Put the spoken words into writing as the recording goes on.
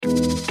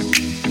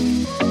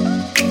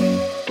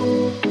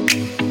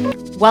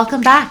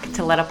Welcome back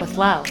to Let Up with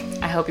Lo.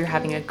 I hope you're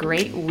having a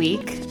great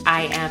week.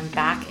 I am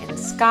back in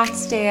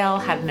Scottsdale,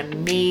 had an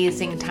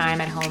amazing time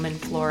at home in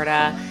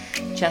Florida,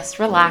 just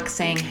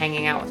relaxing,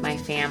 hanging out with my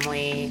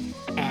family,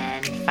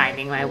 and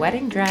finding my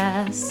wedding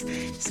dress.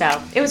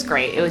 So it was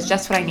great. It was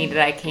just what I needed.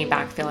 I came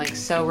back feeling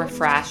so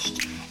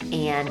refreshed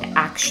and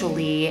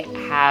actually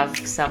have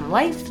some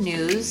life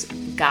news.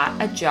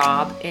 Got a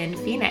job in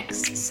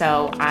Phoenix.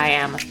 So I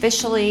am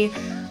officially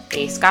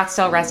a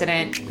Scottsdale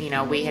resident. You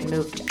know, we had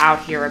moved out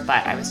here,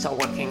 but I was still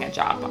working a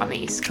job on the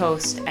East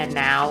Coast, and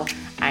now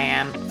I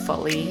am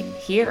fully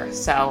here.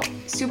 So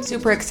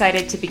super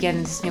excited to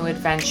begin this new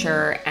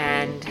adventure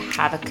and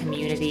have a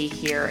community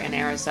here in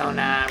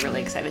Arizona.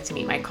 Really excited to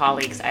meet my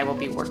colleagues. I will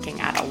be working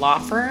at a law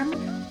firm,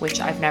 which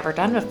I've never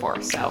done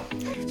before. So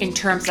in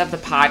terms of the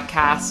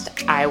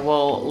podcast, I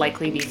will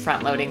likely be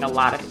front loading a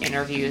lot of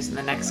interviews in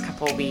the next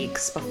couple of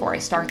weeks before I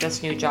start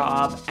this new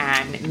job,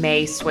 and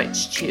may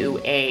switch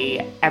to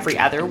a every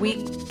other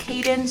week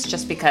cadence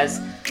just because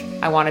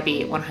I want to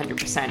be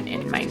 100%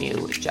 in my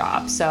new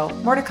job. So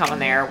more to come on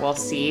there. We'll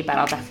see, but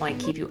I'll definitely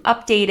keep you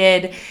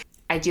updated.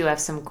 I do have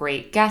some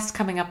great guests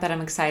coming up that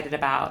I'm excited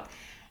about.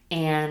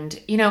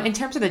 And, you know, in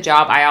terms of the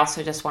job, I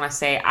also just want to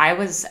say I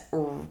was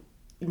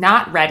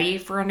not ready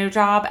for a new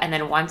job. And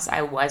then once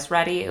I was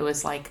ready, it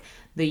was like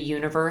the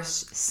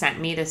universe sent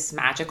me this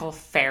magical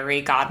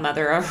fairy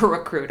godmother of a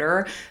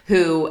recruiter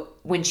who,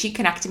 when she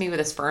connected me with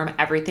this firm,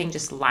 everything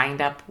just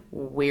lined up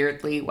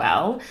weirdly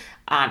well.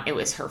 It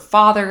was her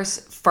father's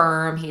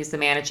firm. He's the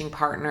managing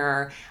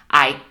partner.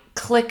 I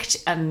clicked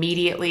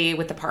immediately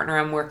with the partner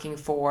I'm working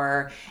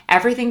for.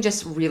 Everything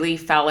just really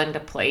fell into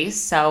place.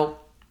 So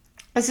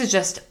this is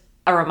just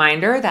a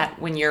reminder that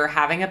when you're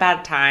having a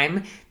bad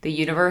time, the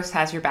universe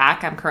has your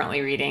back. I'm currently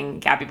reading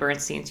Gabby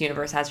Bernstein's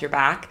Universe Has Your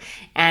Back.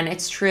 And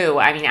it's true.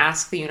 I mean,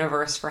 ask the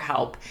universe for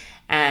help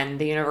and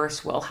the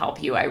universe will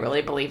help you. I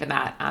really believe in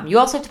that. You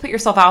also have to put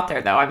yourself out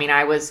there, though. I mean,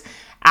 I was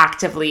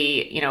actively,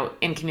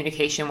 in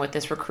communication with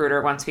this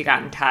recruiter once we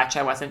got in touch.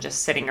 I wasn't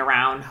just sitting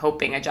around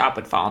hoping a job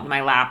would fall into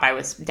my lap. I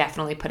was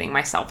definitely putting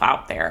myself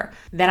out there.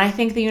 Then I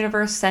think the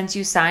universe sends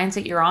you signs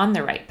that you're on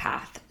the right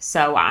path.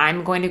 So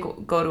I'm going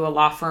to go to a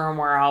law firm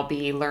where I'll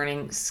be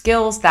learning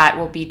skills that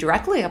will be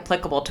directly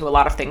applicable to a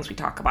lot of things we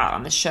talk about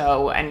on the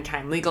show.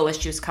 Anytime legal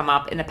issues come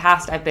up. In the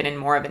past, I've been in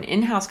more of an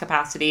in-house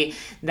capacity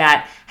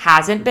that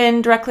hasn't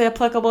been directly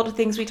applicable to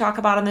things we talk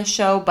about on this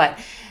show, but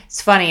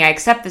it's funny, I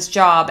accept this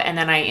job and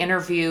then I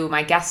interview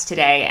my guest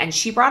today, and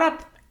she brought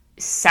up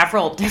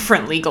several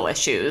different legal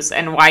issues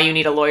and why you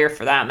need a lawyer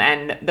for them.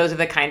 And those are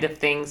the kind of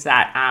things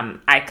that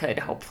I could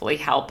hopefully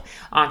help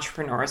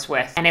entrepreneurs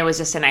with. And it was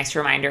just a nice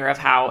reminder of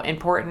how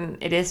important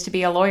it is to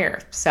be a lawyer.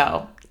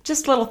 So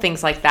just little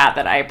things like that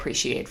I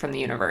appreciate from the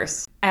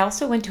universe. I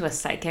also went to a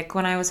psychic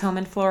when I was home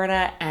in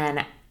Florida,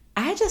 and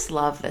I just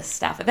love this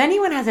stuff. If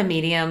anyone has a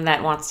medium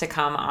that wants to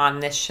come on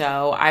this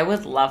show, I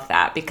would love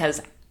that,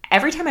 because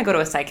every time I go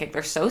to a psychic,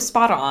 they're so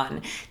spot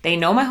on. They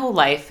know my whole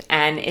life.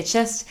 And it's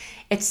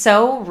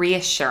so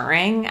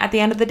reassuring at the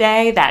end of the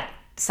day that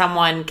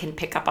someone can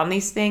pick up on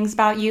these things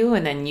about you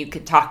and then you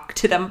could talk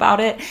to them about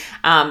it.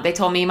 They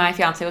told me my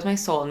fiance was my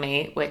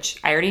soulmate, which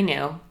I already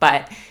knew,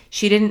 but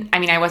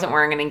I wasn't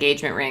wearing an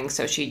engagement ring,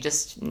 so she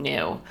just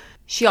knew.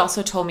 She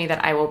also told me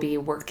that I will be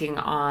working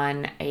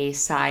on a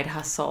side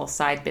hustle,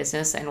 side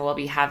business, and we'll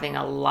be having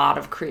a lot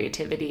of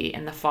creativity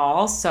in the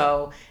fall.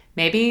 So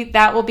maybe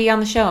that will be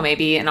on the show.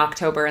 Maybe in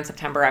October and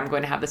September, I'm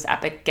going to have this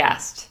epic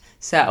guest.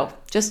 So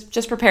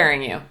just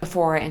preparing you.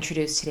 Before I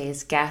introduce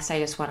today's guest, I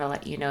just want to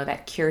let you know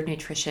that Cured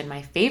Nutrition,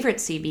 my favorite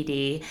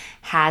CBD,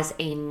 has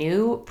a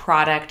new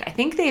product. I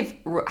think they've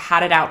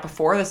had it out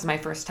before. This is my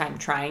first time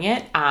trying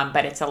it,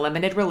 but it's a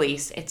limited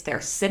release. It's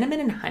their cinnamon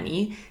and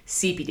honey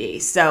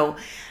CBD. So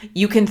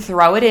you can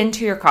throw it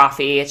into your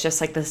coffee. It's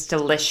just like this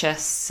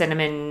delicious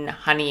cinnamon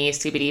honey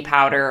CBD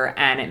powder,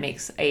 and it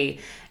makes an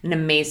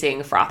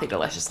amazing frothy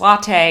delicious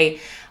latte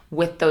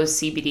with those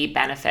CBD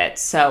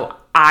benefits. So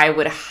I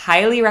would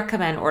highly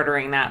recommend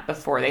ordering that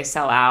before they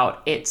sell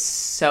out. It's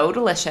so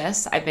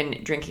delicious. I've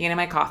been drinking it in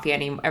my coffee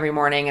every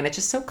morning, and it's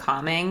just so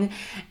calming.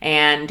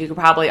 And you could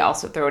probably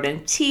also throw it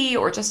in tea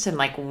or just in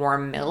like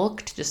warm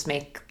milk to just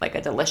make like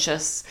a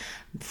delicious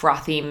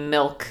frothy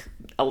milk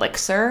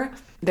elixir.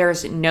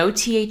 There's no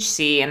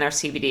THC in their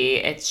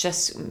CBD. It's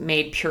just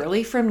made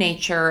purely from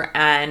nature,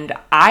 and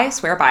I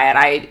swear by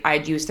it. I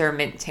use their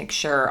mint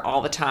tincture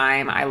all the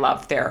time. I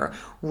love their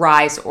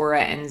Rise,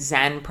 Aura, and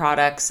Zen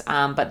products,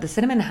 but the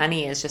cinnamon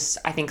honey is just,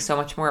 I think, so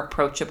much more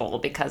approachable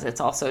because it's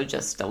also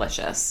just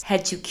delicious.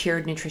 Head to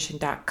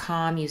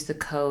curednutrition.com, use the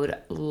code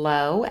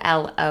LO,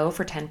 L-O,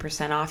 for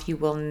 10% off. You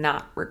will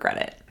not regret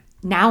it.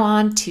 Now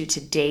on to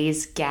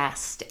today's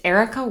guest,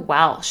 Erika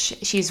Welsh.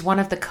 She's one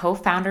of the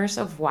co-founders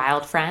of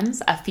Wild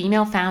Friends, a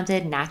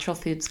female-founded natural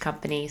foods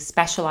company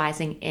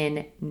specializing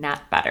in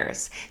nut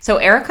butters. So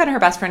Erika and her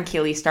best friend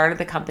Keely started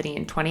the company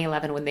in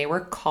 2011 when they were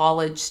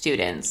college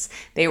students.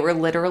 They were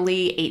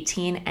literally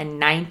 18 and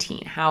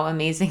 19. How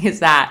amazing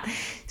is that?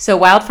 So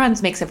Wild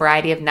Friends makes a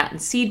variety of nut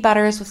and seed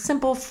butters with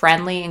simple,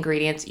 friendly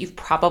ingredients. You've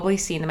probably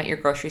seen them at your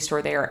grocery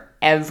store. They are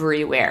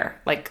everywhere,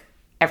 like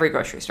every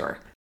grocery store.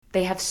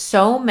 They have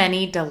so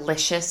many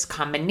delicious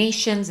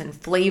combinations and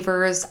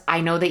flavors. I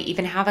know they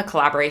even have a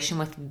collaboration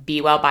with Be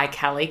Well by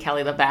Kelly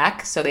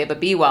LeVeque. So they have a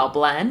Be Well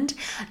blend.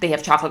 They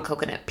have chocolate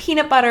coconut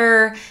peanut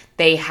butter.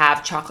 They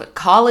have chocolate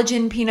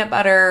collagen peanut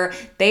butter.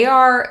 They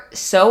are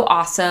so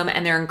awesome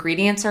and their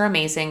ingredients are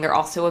amazing. They're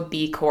also a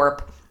B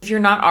Corp. If you're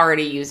not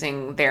already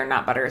using their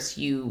nut butters,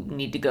 you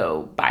need to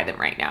go buy them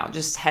right now.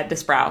 Just head to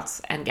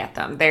Sprouts and get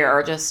them. They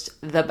are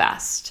just the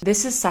best.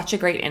 This is such a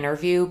great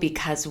interview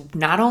because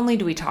not only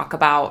do we talk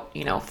about,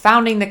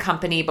 founding the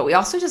company, but we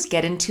also just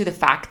get into the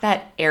fact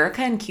that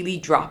Erika and Keely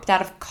dropped out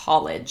of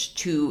college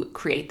to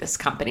create this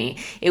company.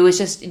 It was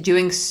just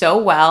doing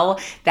so well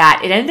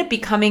that it ended up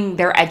becoming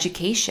their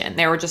education.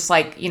 They were just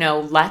like,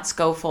 let's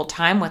go full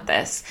time with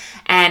this.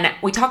 And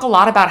we talk a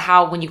lot about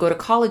how when you go to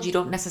college, you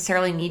don't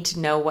necessarily need to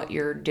know what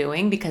you're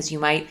doing because you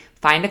might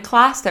find a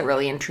class that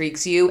really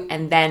intrigues you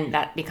and then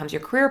that becomes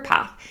your career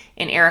path.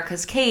 In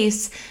Erika's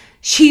case,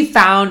 she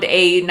found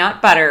a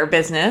nut butter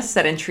business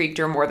that intrigued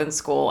her more than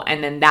school,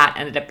 and then that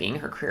ended up being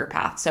her career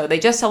path. So they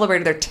just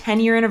celebrated their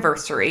 10-year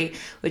anniversary,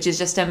 which is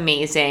just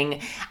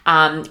amazing.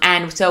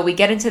 And so we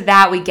get into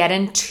that. We get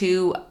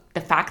into the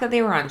fact that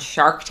they were on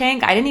Shark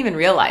Tank. I didn't even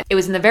realize. It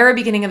was in the very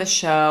beginning of the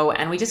show,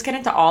 and we just get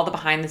into all the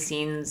behind the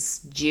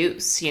scenes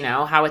juice,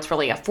 how it's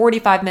really a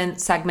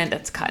 45-minute segment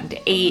that's cut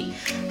into 8,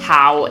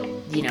 how,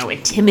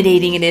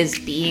 intimidating it is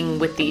being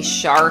with these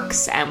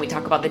sharks, and we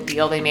talk about the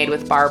deal they made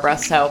with Barbara.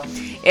 So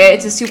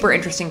it's a super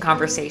interesting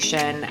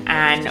conversation,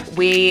 and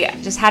we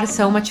just had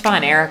so much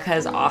fun. Erika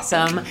is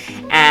awesome,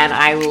 and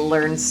I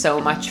learned so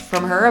much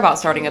from her about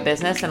starting a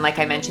business. And like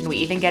I mentioned, we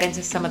even get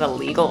into some of the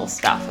legal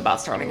stuff about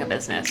starting a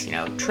business,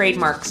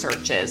 trademark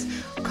searches,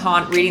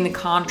 reading the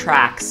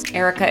contracts.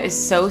 Erika is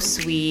so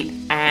sweet,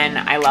 and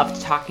I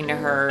loved talking to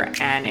her.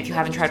 And if you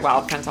haven't tried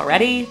Wild Friends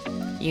already,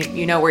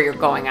 you know where you're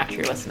going after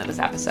you listen to this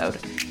episode.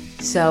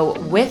 So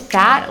with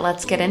that,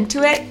 let's get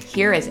into it.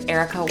 Here is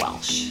Erika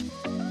Welsh.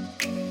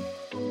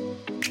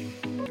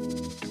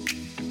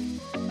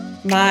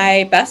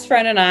 My best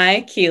friend and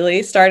I,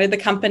 Keely, started the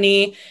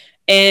company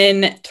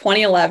in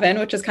 2011,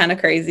 which is kind of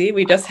crazy.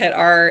 We just hit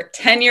our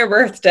 10-year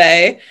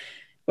birthday,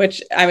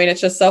 which,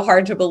 it's just so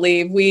hard to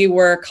believe. We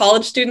were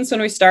college students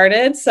when we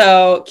started.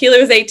 So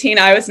Keely was 18,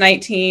 I was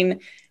 19.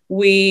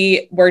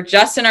 We were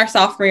just in our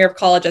sophomore year of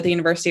college at the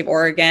University of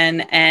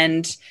Oregon.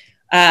 And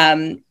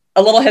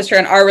a little history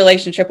on our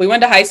relationship. We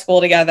went to high school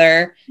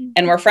together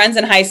and we're friends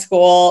in high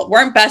school.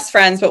 Weren't best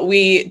friends, but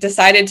we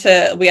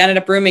ended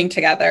up rooming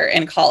together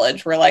in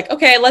college. We're like,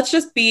 okay, let's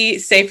just be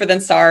safer than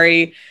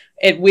sorry.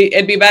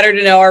 It'd be better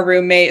to know our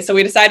roommate. So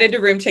we decided to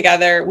room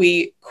together.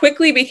 We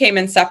quickly became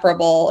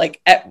inseparable, we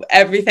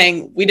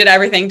did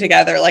everything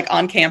together,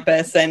 on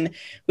campus. And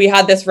we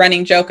had this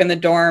running joke in the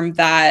dorm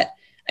that,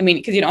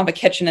 because you don't have a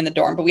kitchen in the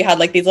dorm, but we had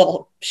these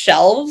little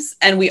shelves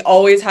and we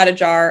always had a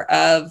jar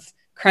of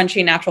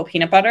crunchy natural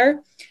peanut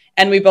butter.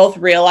 And we both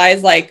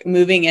realized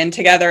moving in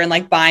together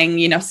and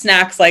buying,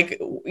 snacks,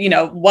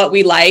 what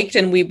we liked.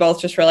 And we both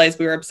just realized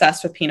we were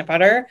obsessed with peanut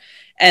butter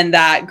and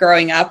that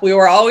growing up, we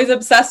were always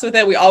obsessed with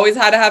it. We always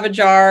had to have a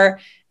jar.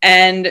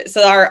 And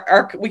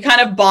so we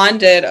kind of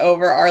bonded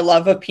over our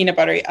love of peanut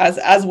butter,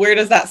 as weird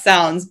as that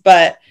sounds,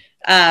 but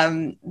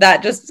that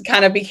just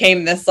kind of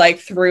became this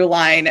through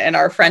line in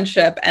our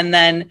friendship. And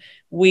then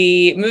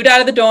we moved out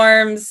of the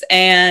dorms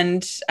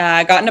and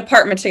got an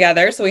apartment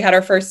together. So we had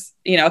our first,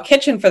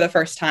 kitchen for the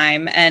first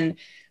time. And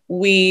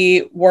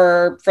we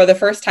were, for the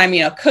first time,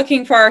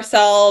 cooking for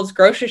ourselves,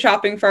 grocery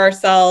shopping for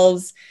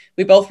ourselves.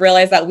 We both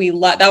realized that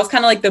that was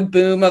kind of the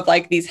boom of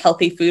these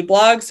healthy food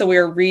blogs. So we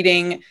were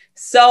reading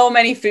so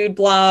many food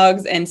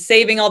blogs and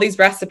saving all these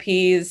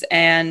recipes.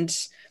 And,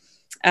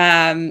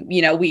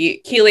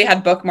 Keely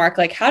had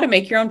bookmarked how to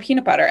make your own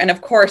peanut butter. And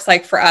of course,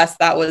 for us,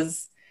 that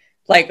was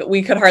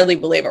we could hardly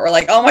believe it. We're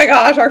like, oh my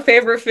gosh, our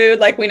favorite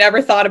food. We never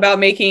thought about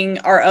making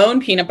our own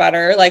peanut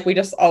butter. We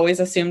just always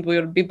assumed we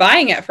would be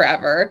buying it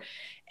forever.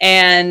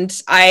 And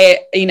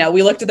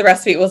we looked at the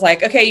recipe. It was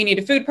okay, you need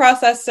a food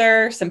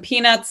processor, some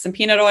peanuts, some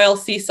peanut oil,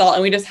 sea salt.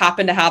 And we just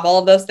happened to have all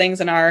of those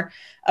things in our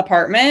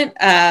apartment.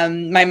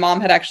 My mom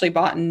had actually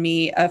bought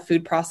me a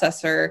food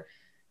processor,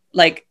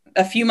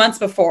 a few months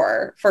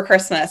before for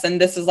Christmas.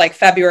 And this was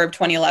February of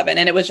 2011.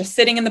 And it was just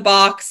sitting in the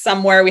box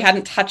somewhere. We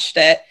hadn't touched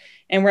it.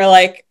 And we're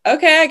like,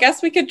 okay, I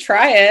guess we could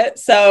try it.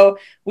 So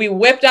we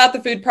whipped out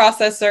the food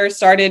processor,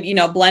 started,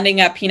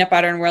 blending up peanut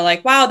butter. And we're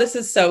like, wow, this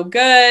is so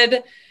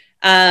good.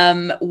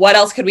 What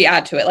else could we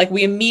add to it? Like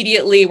we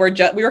immediately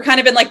we were kind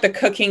of in like the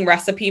cooking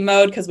recipe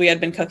mode because we had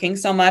been cooking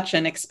so much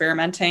and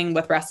experimenting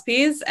with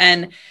recipes.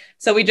 And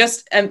so we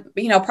just,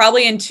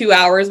 probably in 2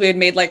 hours, we had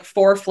made like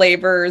 4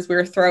 flavors. We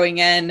were throwing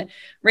in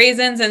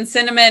raisins and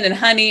cinnamon and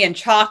honey and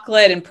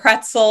chocolate and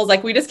pretzels.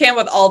 Like we just came up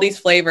with all these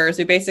flavors.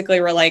 We basically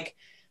were like,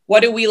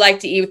 what do we like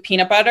to eat with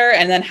peanut butter?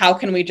 And then how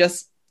can we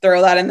just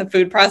throw that in the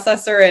food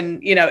processor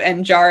and,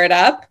 and jar it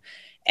up?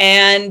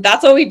 And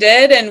that's what we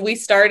did. And we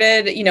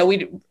started,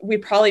 we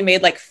probably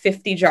made like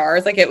 50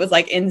 jars. Like it was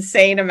like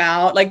insane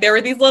amount. Like there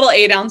were these little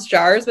 8-ounce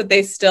jars, but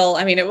they still,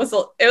 it was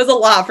a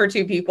lot for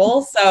 2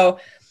 people. So,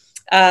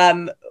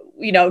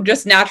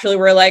 just naturally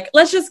we're like,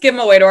 let's just give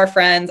them away to our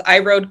friends. I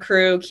rode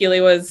crew.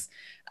 Keely was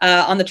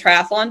on the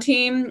triathlon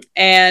team.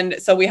 And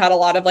so we had a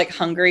lot of like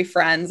hungry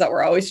friends that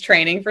were always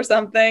training for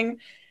something.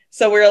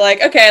 So we were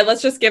like, okay,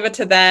 let's just give it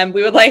to them.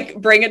 We would like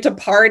bring it to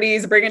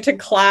parties, bring it to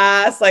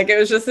class. Like it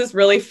was just this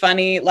really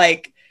funny,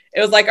 like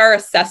it was like our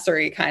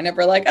accessory kind of.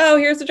 We're like, oh,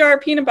 here's a jar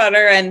of peanut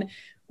butter. And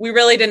we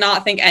really did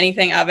not think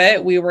anything of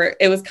it.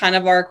 It was kind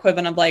of our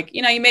equivalent of like,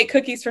 you make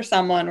cookies for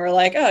someone. We're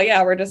like, oh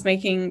yeah, we're just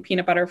making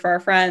peanut butter for our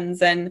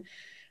friends. And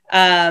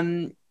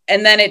then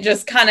it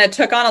just kind of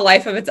took on a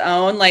life of its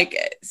own.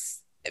 Like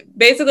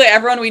basically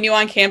everyone we knew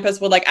on campus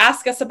would like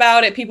ask us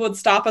about it. People would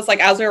stop us like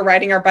as we were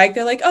riding our bike.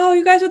 They're like, oh,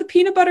 you guys are the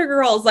peanut butter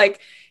girls. Like,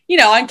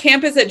 on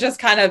campus, it just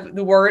kind of,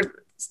 the word,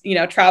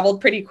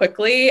 traveled pretty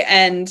quickly.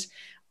 And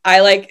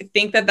I like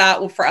think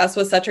that for us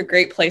was such a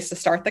great place to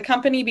start the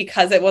company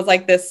because it was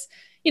like this,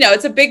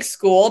 it's a big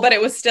school, but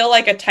it was still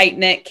like a tight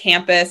knit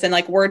campus and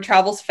like word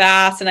travels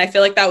fast. And I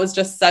feel like that was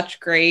just such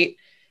great,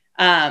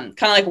 kind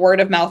of like word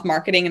of mouth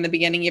marketing in the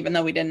beginning, even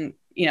though we didn't,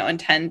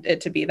 intend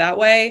it to be that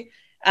way.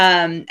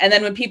 And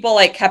then when people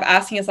like kept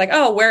asking us like,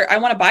 oh, I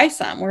want to buy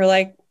some, we're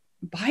like,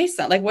 buy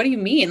some? Like, what do you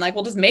mean? Like,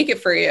 we'll just make it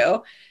for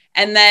you.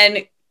 And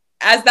then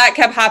as that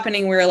kept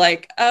happening, we were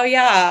like, oh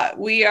yeah,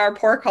 we are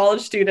poor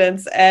college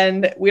students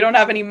and we don't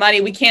have any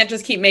money. We can't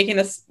just keep making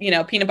this,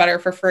 peanut butter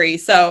for free.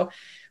 So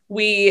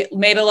we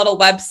made a little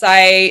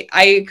website.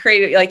 I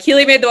created, like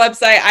Keely made the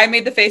website. I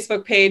made the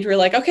Facebook page. We're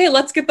like, okay,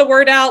 let's get the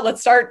word out.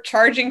 Let's start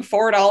charging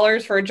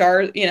 $4 for a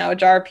jar, a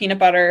jar of peanut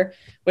butter,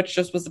 which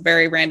just was a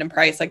very random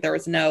price. Like there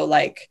was no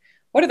like,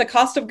 what are the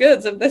cost of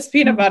goods of this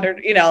peanut butter?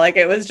 Like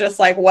it was just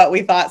like what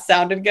we thought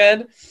sounded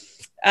good.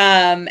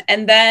 And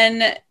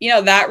then,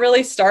 that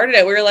really started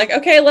it. We were like,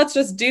 okay, let's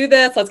just do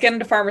this. Let's get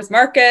into farmers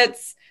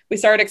markets. We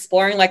started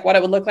exploring like what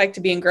it would look like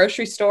to be in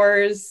grocery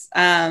stores.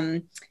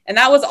 And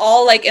that was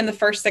all like in the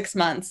first 6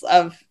 months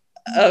of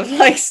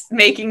like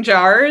making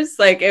jars.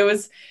 Like it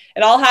was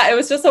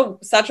just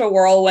such a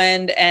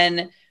whirlwind.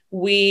 And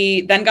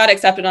we then got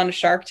accepted on a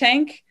Shark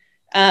Tank.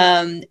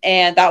 And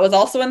that was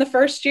also in the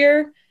first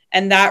year.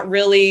 And that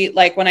really,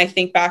 like, when I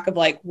think back of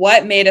like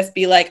what made us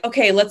be like,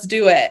 okay, let's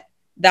do it.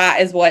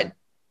 That is what,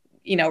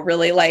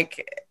 really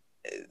like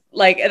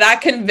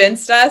that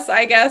convinced us,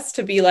 I guess,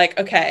 to be like,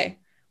 okay,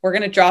 we're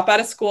going to drop out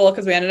of school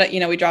because we ended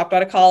up, we dropped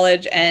out of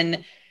college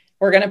and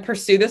we're going to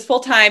pursue this full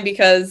time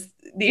because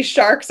these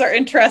sharks are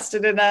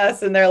interested in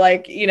us. And they're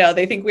like,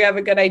 they think we have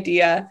a good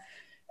idea.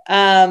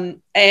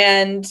 And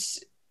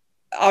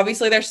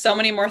obviously there's so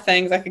many more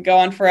things I could go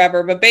on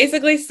forever, but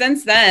basically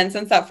since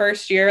that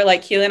first year,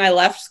 like Keely and I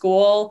left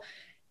school,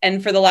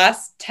 and for the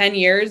last 10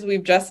 years,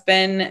 we've just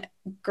been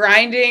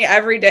grinding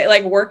every day,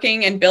 like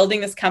working and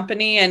building this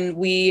company. And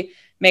we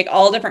make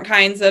all different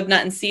kinds of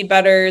nut and seed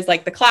butters,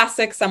 like the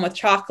classics, some with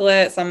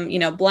chocolate, some,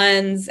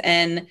 blends,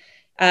 and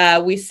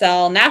we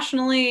sell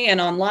nationally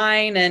and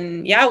online.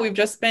 And yeah, we've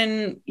just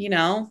been,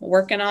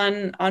 working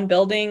on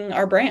building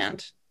our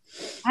brand.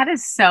 That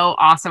is so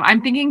awesome.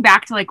 I'm thinking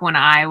back to like when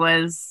I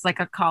was like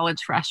a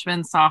college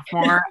freshman,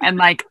 sophomore, and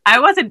like I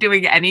wasn't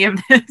doing any of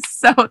this.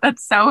 So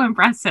that's so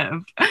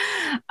impressive.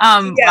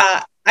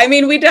 Yeah. I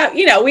mean, we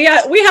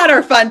had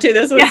our fun too.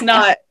 This was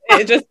not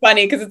it's just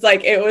funny because it's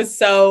like it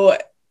was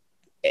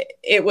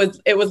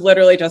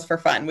literally just for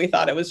fun. We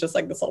thought it was just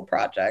like this whole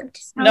project.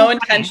 So no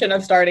intention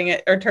of starting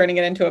it or turning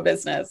it into a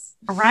business.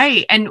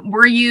 Right. And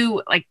were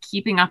you like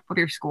keeping up with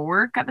your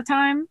schoolwork at the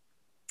time?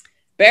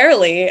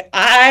 Barely. This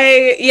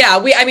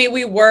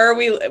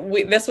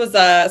was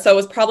so it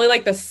was probably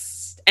like the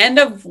end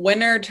of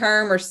winter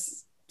term or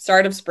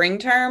start of spring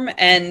term.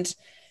 And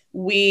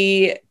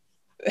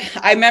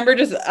I remember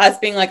just us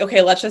being like,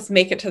 okay, let's just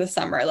make it to the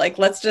summer. Like,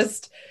 let's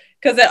just,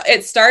 because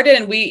it started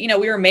and we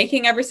were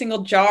making every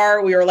single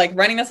jar. We were like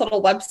running this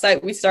little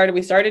website. We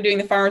started doing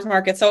the farmers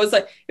market. So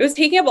it was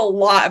taking up a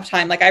lot of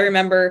time. Like I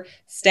remember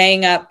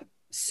staying up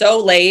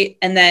so late.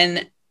 And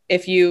then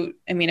if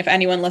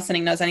anyone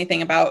listening knows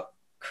anything about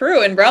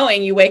crew and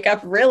rowing, you wake up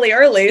really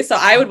early. So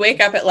I would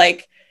wake up at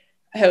it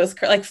was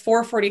like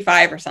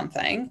 4:45 or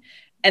something,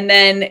 and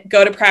then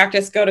go to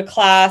practice, go to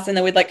class, and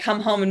then we'd like come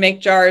home and make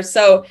jars.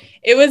 So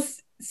it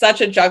was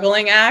such a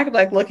juggling act.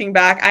 Like looking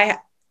back,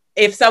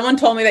 if someone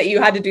told me that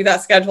you had to do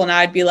that schedule now,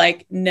 I'd be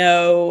like,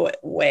 no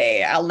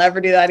way, I'll never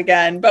do that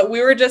again. But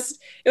it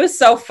was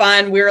so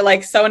fun. We were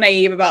like so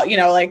naive about,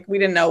 like we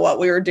didn't know what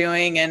we were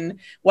doing and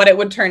what it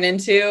would turn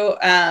into,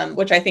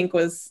 which I think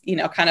was,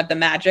 kind of the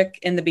magic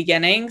in the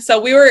beginning.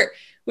 So we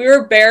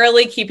were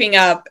barely keeping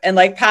up and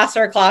like passed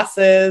our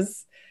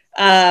classes.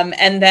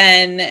 And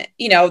then,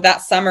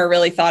 that summer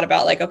really thought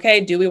about like,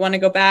 okay, do we want to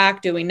go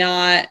back? Do we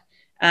not?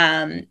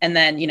 And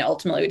then,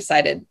 ultimately we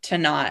decided to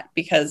not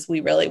because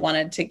we really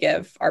wanted to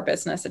give our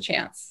business a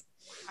chance.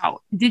 Oh,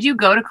 did you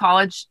go to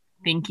college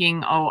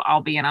thinking, oh,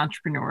 I'll be an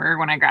entrepreneur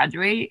when I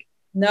graduate?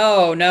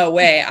 No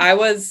way. I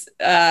was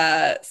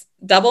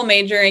double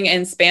majoring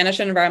in Spanish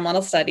and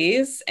environmental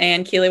studies,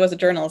 and Keely was a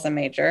journalism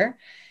major.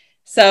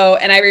 So,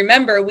 and I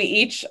remember we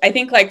each, I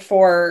think like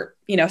for,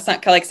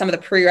 some of the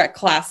prereq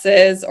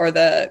classes or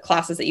the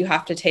classes that you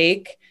have to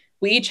take,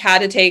 we each had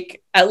to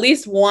take at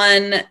least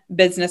one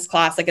business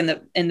class, like in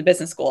the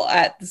business school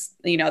at,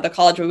 the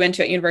college we went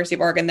to at University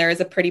of Oregon. There is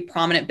a pretty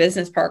prominent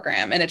business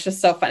program. And it's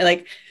just so funny.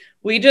 Like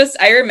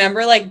I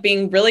remember like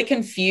being really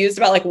confused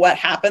about like what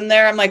happened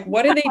there. I'm like,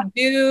 what do they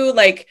do?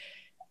 Like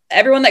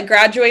everyone that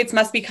graduates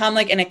must become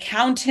like an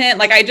accountant.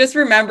 Like, I just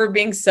remember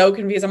being so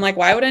confused. I'm like,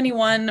 why would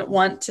anyone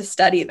want to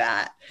study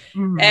that?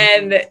 Mm-hmm.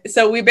 And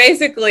so we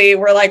basically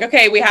were like,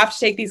 okay, we have to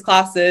take these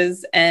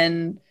classes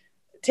and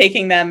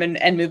taking them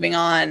and moving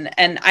on.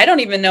 And I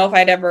don't even know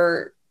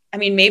if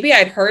maybe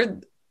I'd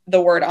heard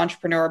the word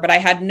entrepreneur, but I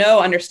had no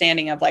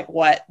understanding of like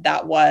what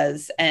that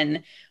was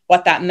and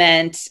what that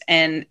meant,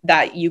 and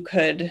that you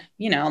could,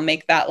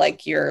 make that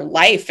like your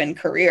life and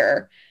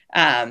career.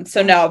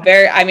 So no,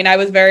 I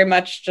was very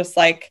much just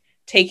like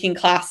taking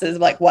classes,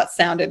 like what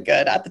sounded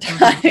good at the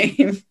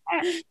time.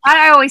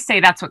 I always say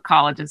that's what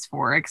college is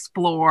for.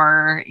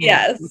 Explore,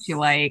 yes, what you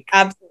like.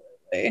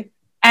 Absolutely.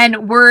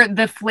 And were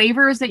the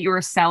flavors that you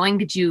were selling,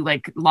 did you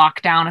like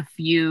lock down a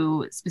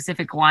few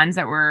specific ones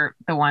that were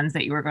the ones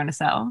that you were going to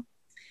sell?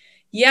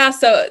 Yeah.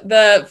 So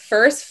the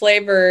first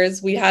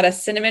flavors, we had a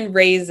cinnamon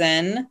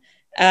raisin.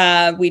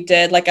 We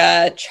did like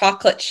a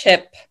chocolate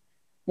chip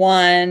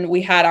one.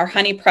 We had our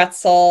honey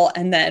pretzel.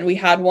 And then we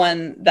had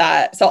one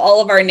so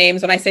all of our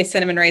names, when I say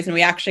cinnamon raisin,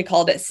 we actually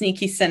called it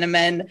sneaky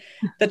cinnamon.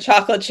 The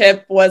chocolate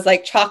chip was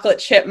like chocolate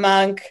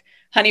chipmunk.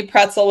 Honey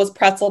pretzel was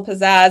pretzel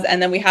pizzazz.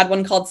 And then we had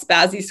one called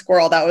spazzy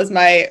squirrel. That was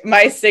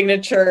my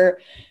signature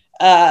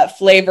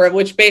flavor,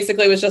 which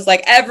basically was just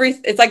like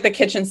it's like the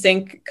kitchen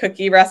sink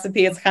cookie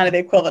recipe. It's kind of the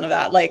equivalent of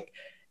that. Like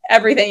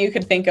everything you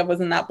could think of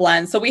was in that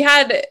blend. So we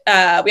had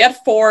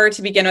 4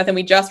 to begin with, and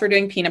we just were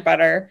doing peanut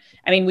butter.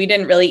 I mean, we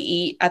didn't really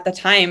eat at the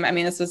time. I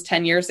mean, this was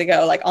 10 years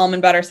ago, like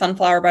almond butter,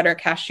 sunflower butter,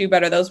 cashew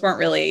butter. Those weren't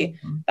really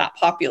that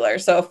popular.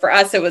 So for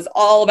us, it was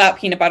all about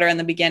peanut butter in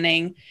the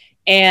beginning.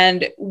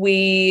 And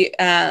we,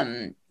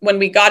 when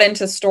we got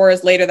into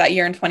stores later that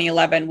year in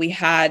 2011, we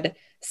had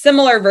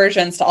similar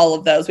versions to all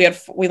of those.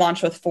 We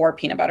launched with 4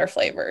 peanut butter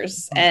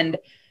flavors. And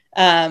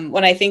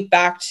when I think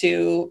back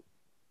to,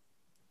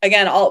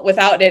 again, all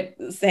without it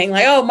saying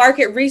like, oh,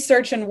 market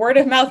research and word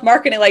of mouth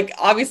marketing, like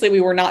obviously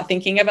we were not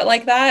thinking of it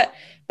like that.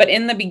 But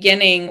in the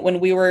beginning, when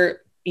we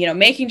were,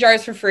 making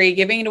jars for free,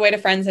 giving it away to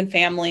friends and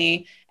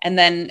family, and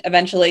then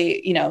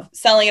eventually,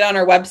 selling it on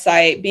our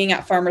website, being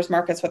at farmers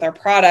markets with our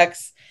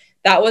products,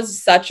 that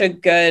was such a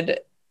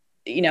good,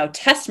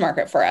 test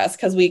market for us,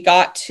 because we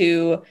got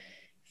to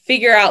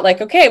figure out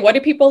like, okay, what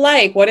do people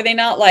like? What do they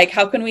not like?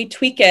 How can we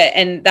tweak it?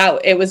 And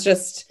that it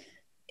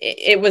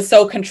was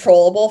so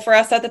controllable for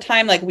us at the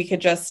time. Like we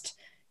could just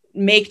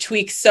make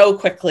tweaks so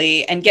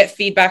quickly and get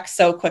feedback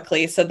so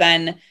quickly. So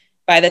then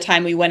by the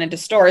time we went into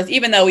stores,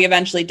 even though we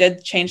eventually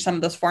did change some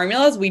of those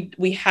formulas,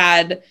 we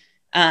had,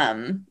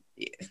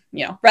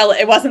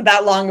 it wasn't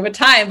that long of a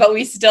time, but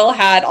we still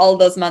had all of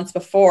those months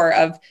before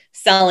of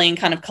selling,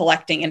 kind of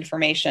collecting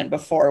information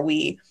before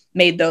we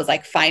made those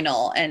like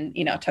final and,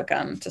 took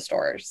them to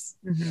stores.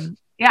 Mm-hmm.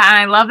 Yeah. And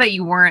I love that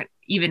you weren't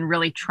even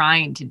really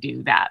trying to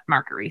do that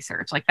market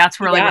research. Like that's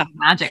really what the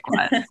magic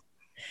was.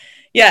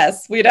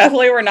 Yes, we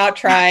definitely were not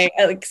trying.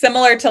 Like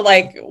similar to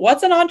like,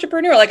 what's an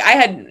entrepreneur? Like I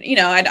had,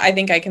 I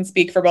think I can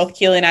speak for both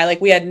Keely and I,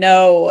 like we had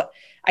no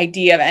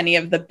idea of any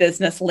of the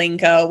business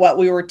lingo, what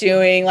we were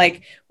doing.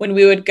 Like when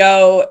we would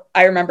go,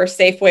 I remember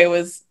Safeway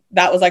was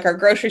like our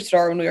grocery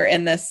store when we were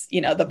in this,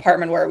 the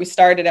apartment where we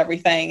started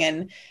everything.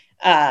 And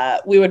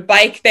we would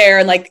bike there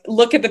and like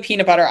look at the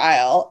peanut butter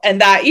aisle,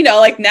 and that,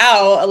 like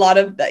now a lot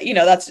of that,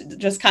 that's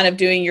just kind of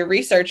doing your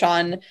research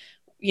on,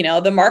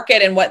 the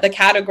market and what the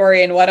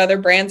category and what other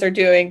brands are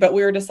doing. But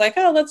we were just like,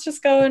 oh, let's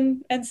just go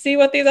and see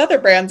what these other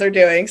brands are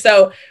doing.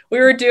 So we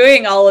were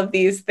doing all of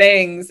these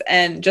things,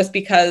 and just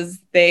because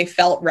they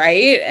felt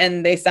right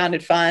and they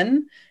sounded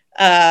fun.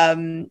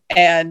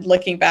 And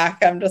looking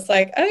back, I'm just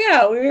like, oh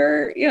yeah, we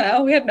were,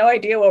 we had no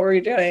idea what we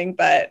were doing,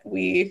 but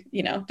we,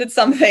 did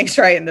some things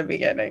right in the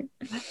beginning.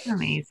 That's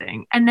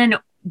amazing. And then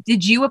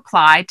did you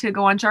apply to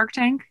go on Shark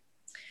Tank?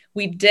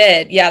 We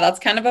did. Yeah. That's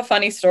kind of a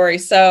funny story.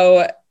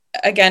 So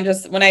again,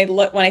 just when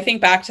I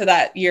think back to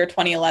that year,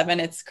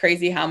 2011, it's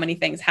crazy how many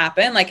things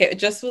happened. Like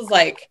it was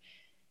like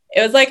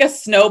a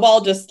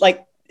snowball, just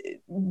like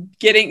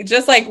getting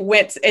just like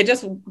went, it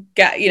just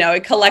got,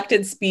 it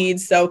collected speed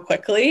so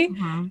quickly.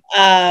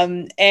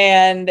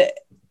 And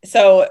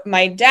so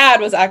my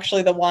dad was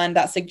actually the one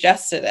that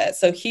suggested it.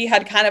 So he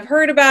had kind of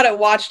heard about it,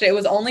 watched it. It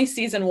was only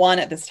season 1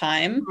 at this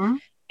time.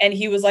 And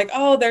he was like,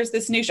 oh, there's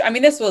this new show. I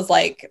mean, this was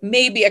like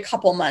maybe a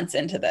couple months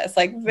into this,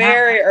 like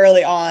very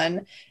early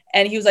on.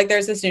 And he was like,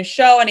 there's this new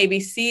show on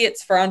ABC.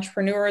 It's for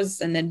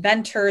entrepreneurs and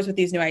inventors with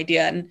these new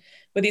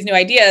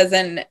ideas.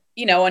 And,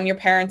 when your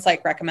parents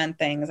like recommend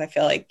things, I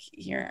feel like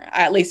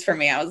at least for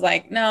me, I was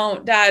like,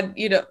 no, Dad,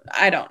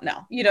 I don't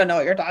know. You don't know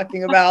what you're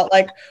talking about.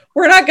 Like,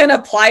 we're not going to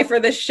apply for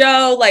this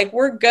show. Like,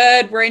 we're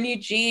good. We're in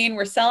Eugene.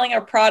 We're selling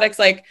our products.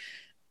 Like,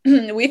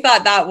 we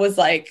thought that was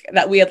like,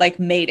 that we had like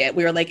made it.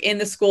 We were like in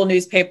the school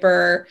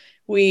newspaper.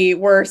 We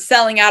were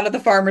selling out of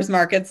the farmers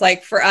markets.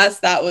 Like for us,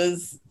 that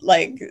was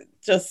like,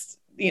 just,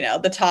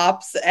 the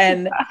tops.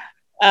 And,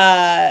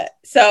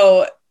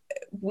 so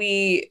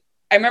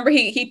I remember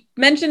he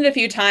mentioned it a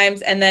few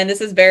times, and then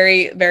this is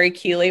very, very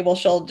Keely. Well,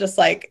 she'll just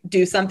like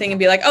do something and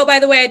be like, oh, by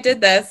the way, I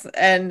did this.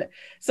 And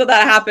so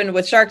that happened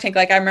with Shark Tank.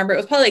 Like I remember it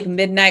was probably like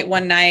midnight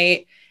one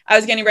night. I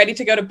was getting ready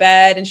to go to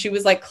bed, and she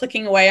was like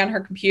clicking away on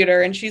her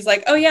computer, and she's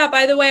like, oh yeah,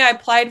 by the way, I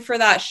applied for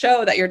that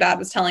show that your dad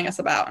was telling us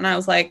about. And I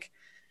was like,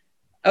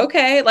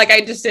 okay, like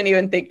I just didn't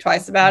even think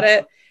twice about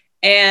it.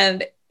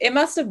 And it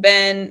must have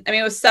been,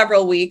 it was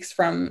several weeks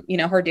from,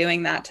 her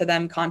doing that to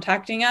them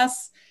contacting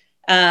us.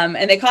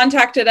 And they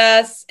contacted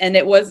us, and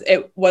it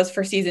was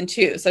for season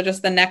 2. So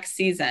just the next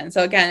season.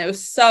 So again, it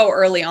was so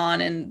early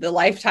on in the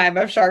lifetime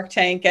of Shark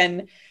Tank.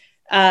 And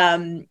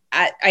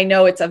I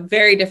know it's a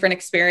very different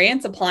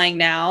experience applying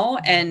now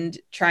and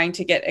trying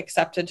to get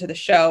accepted to the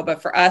show.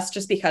 But for us,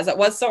 just because it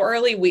was so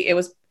early, it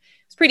was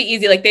pretty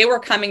easy. Like they were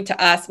coming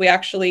to us. We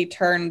actually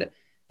turned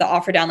the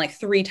offer down like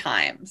 3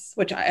 times,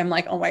 which I'm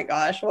like, oh my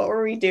gosh, what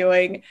were we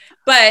doing?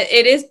 But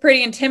it is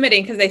pretty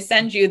intimidating because they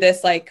send you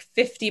this like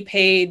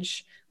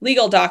 50-page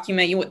legal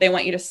document. They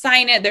want you to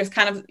sign it. There's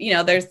kind of,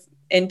 there's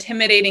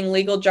intimidating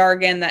legal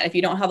jargon that if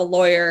you don't have a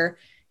lawyer,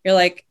 you're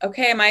like,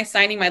 okay, am I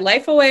signing my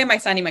life away? Am I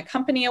signing my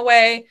company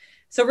away?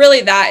 So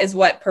really that is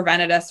what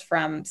prevented us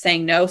from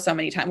saying no so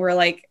many times. We're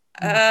like,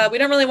 we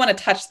don't really want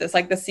to touch this.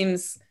 Like this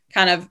seems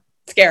kind of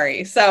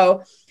scary.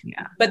 So,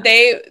 yeah, but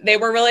they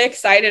were really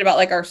excited about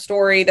like our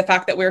story, the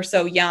fact that we were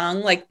so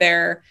young, like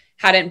there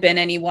hadn't been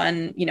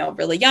anyone,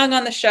 really young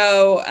on the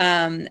show.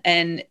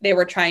 And they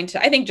were trying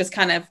to, I think, just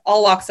kind of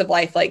all walks of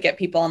life, like get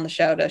people on the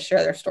show to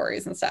share their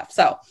stories and stuff.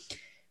 So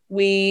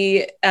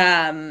we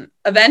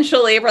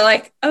eventually were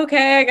like,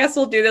 okay, I guess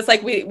we'll do this.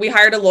 Like we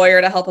hired a lawyer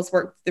to help us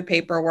work through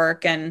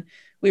paperwork, and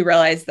we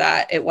realized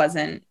that it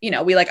wasn't,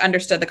 we like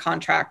understood the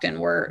contract and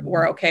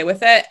we're okay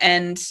with it.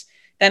 And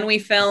then we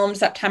filmed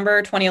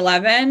September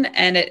 2011,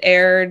 and it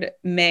aired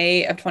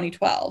May of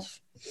 2012.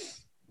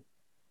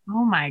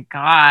 Oh my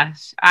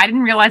gosh. I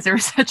didn't realize there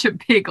was such a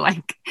big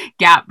like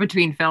gap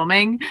between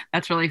filming.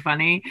 That's really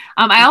funny.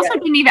 I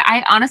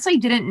honestly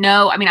didn't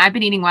know. I've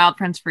been eating Wild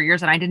Friends for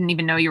years, and I didn't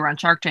even know you were on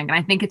Shark Tank. And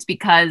I think it's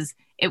because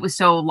it was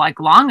so like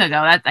long ago.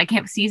 I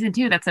can't season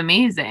 2. That's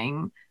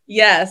amazing.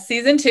 Yeah,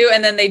 season 2.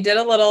 And then they did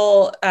a lot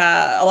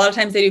of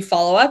times they do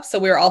follow-up. So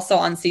we were also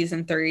on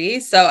season 3.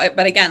 So,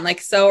 but again, like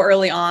so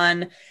early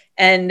on,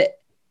 and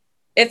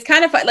it's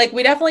kind of like,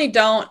 we definitely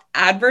don't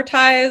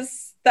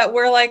advertise that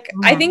we're like,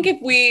 I think if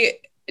we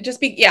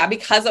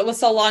because it was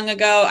so long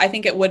ago, I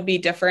think it would be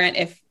different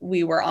if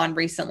we were on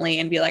recently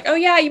and be like, oh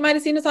yeah, you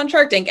might've seen us on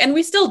Shark Tank. And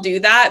we still do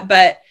that,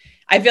 but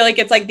I feel like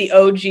it's like the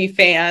OG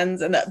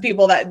fans and the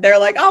people that they're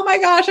like, oh my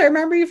gosh, I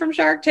remember you from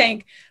Shark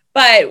Tank.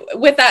 But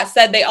with that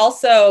said, they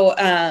also,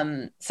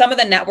 some of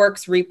the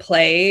networks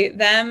replay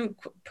them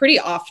pretty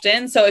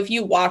often. So if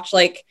you watch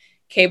like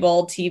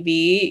cable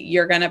TV,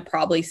 you're going to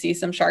probably see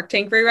some Shark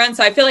Tank reruns.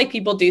 So I feel like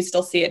people do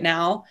still see it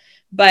now,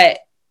 but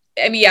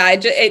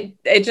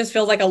it just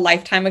feels like a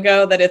lifetime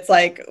ago that it's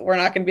like, we're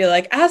not going to be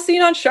like, as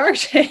seen on Shark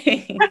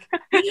Tank.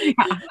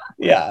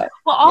 Yeah.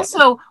 Well,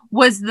 also,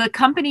 was the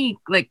company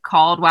like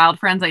called Wild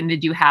Friends? Like,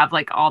 did you have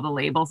like all the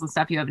labels and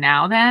stuff you have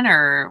now then,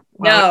 or?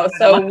 No.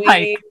 So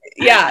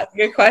yeah,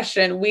 good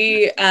question.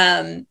 We,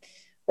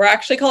 were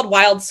actually called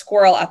Wild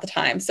Squirrel at the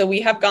time. So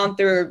we have gone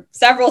through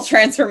several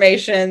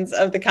transformations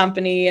of the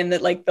company and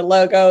the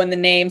logo and the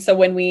name. So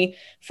when we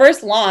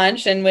first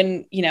launched, and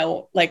when,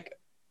 like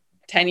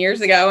 10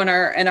 years ago in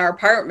our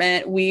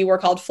apartment, we were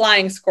called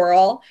Flying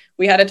Squirrel.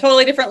 We had a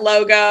totally different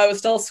logo. It was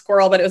still a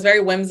squirrel, but it was very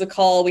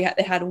whimsical.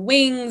 It had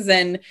wings,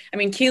 and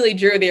Keely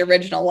drew the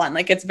original one.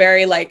 Like it's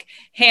very like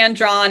hand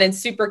drawn and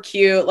super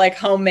cute, like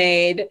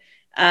homemade.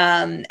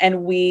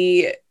 And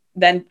we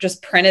then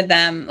just printed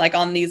them like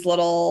on these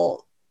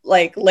little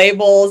like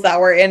labels that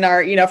were in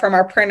our, from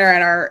our printer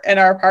in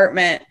our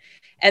apartment.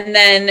 And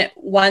then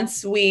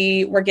once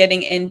we were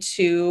getting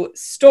into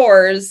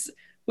stores,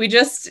 we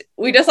just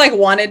like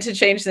wanted to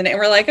change the name.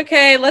 We're like,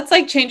 okay, let's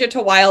like change it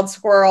to Wild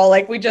Squirrel.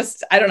 Like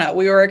I don't know.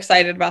 We were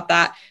excited about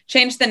that.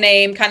 Changed the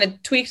name, kind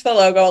of tweaked the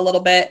logo a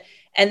little bit.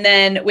 And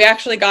then we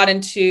actually got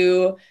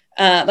into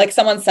like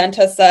someone sent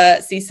us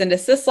a cease and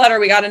desist letter.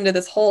 We got into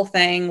this whole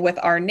thing with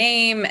our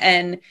name,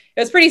 and it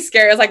was pretty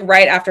scary. It was like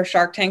right after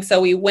Shark Tank.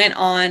 So we went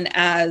on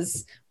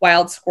as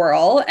Wild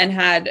Squirrel and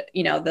had,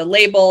 you know, the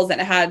labels,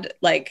 and it had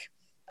like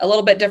a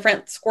little bit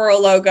different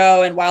squirrel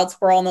logo and Wild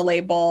Squirrel on the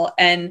label.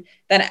 And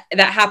then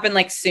that happened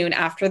like soon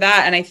after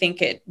that. And I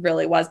think it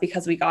really was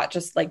because we got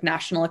just like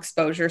national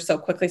exposure so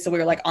quickly. So we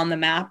were like on the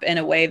map in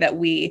a way that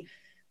we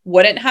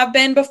wouldn't have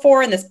been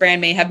before. And this brand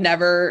may have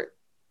never,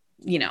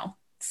 you know,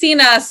 seen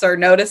us or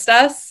noticed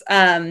us.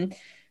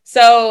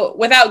 So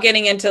without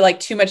getting into like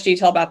too much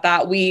detail about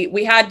that, we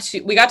got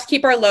to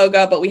keep our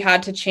logo, but we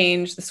had to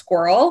change the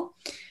squirrel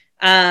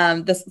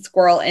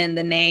in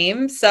the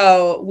name.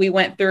 So we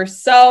went through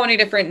so many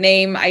different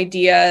name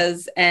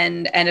ideas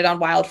and ended on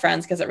Wild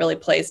Friends because it really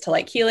plays to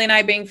like Keely and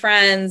I being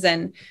friends.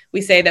 And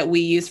we say that we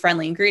use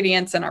friendly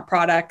ingredients in our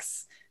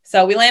products.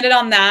 So we landed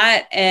on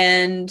that,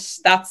 and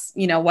that's,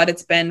 you know, what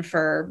it's been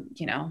for,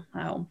 you know,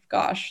 oh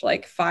gosh,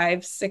 like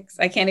 5, 6,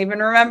 I can't even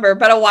remember,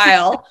 but a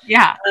while.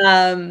 Yeah.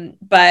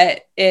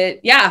 But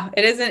it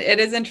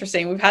is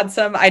interesting. We've had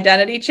some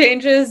identity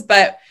changes,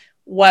 but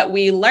what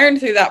we learned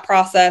through that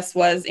process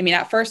was, I mean,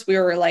 at first we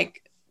were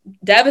like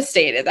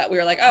devastated that we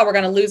were like, oh, we're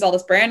going to lose all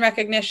this brand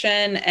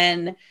recognition.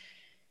 And,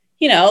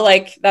 you know,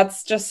 like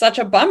that's just such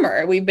a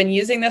bummer. We've been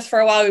using this for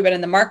a while. We've been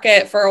in the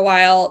market for a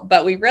while,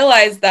 but we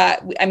realized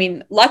that, I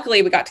mean,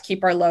 luckily we got to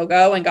keep our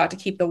logo and got to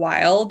keep the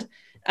wild.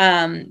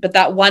 But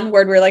that one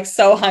word, we were like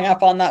so hung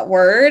up on that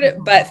word.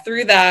 Mm-hmm. But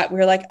through that, we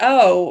were like,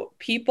 oh,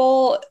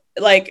 people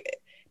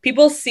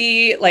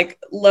see like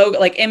logo,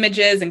 like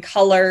images and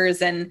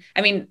colors. And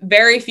I mean,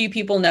 very few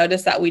people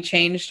noticed that we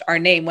changed our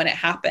name when it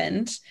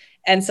happened.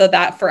 And so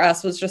that for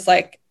us was just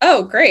like,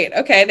 oh, great.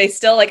 Okay. They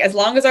still like, as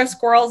long as our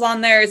squirrel's on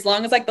there, as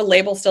long as like the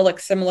label still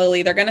looks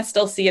similarly, they're going to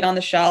still see it on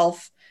the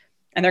shelf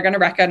and they're going to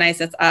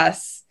recognize it's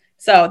us.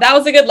 So that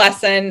was a good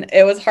lesson.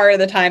 It was hard at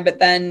the time, but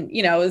then,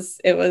 you know,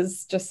 it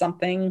was just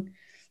something,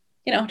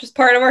 you know, just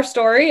part of our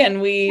story.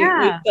 And we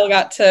still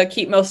got to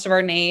keep most of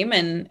our name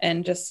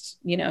and just,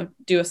 you know,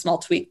 do a small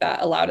tweak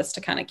that allowed us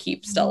to kind of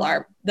keep still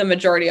the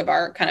majority of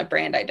our kind of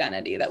brand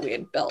identity that we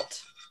had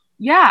built.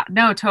 Yeah,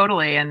 no,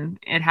 totally. And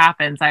it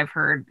happens. I've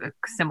heard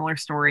similar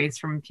stories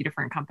from a few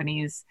different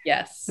companies.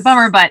 Yes. It's a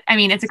bummer, but I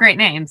mean, it's a great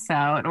name,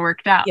 so it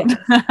worked out.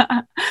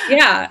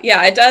 Yeah,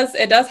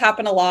 it does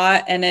happen a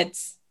lot. And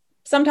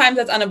sometimes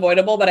it's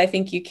unavoidable, but I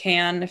think you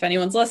can, if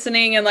anyone's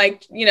listening and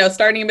like, you know,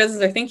 starting a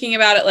business or thinking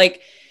about it,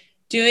 like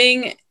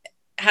doing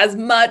as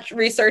much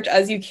research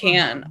as you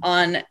can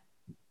on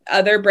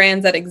other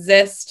brands that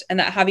exist and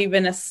that have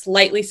even a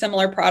slightly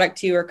similar product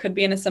to you or could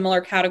be in a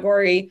similar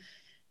category.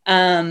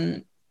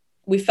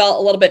 We felt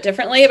a little bit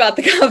differently about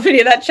the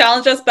company that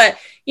challenged us, but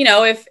you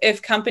know,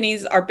 if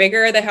companies are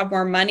bigger, they have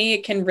more money,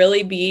 it can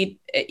really be,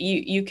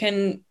 you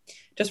can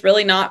just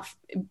really not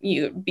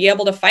be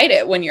able to fight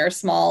it when you're a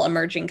small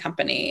emerging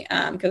company,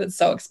 because it's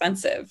so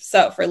expensive.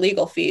 So for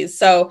legal fees,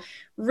 so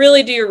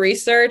really do your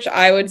research.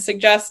 I would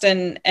suggest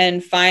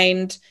and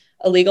find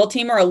a legal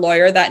team or a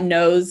lawyer that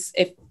knows,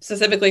 if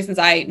specifically, since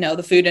I know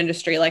the food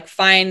industry, like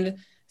find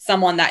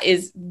someone that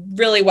is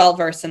really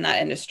well-versed in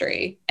that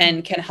industry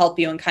and can help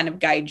you and kind of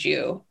guide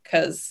you.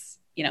 Cause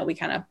you know, we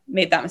kind of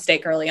made that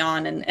mistake early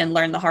on and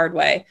learned the hard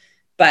way,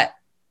 but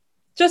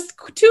just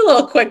 2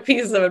 little quick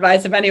pieces of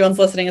advice. If anyone's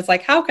listening, it's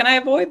like, how can I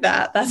avoid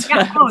that? That's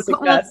what I would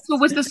suggest. So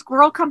was the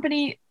squirrel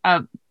company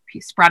a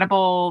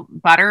spreadable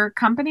butter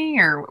company,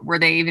 or were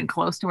they even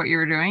close to what you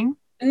were doing?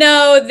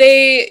 No,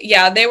 they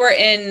were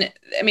in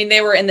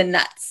the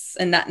nuts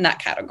and nut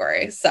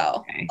category. So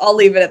okay. I'll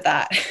leave it at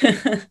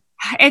that.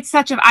 It's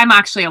I'm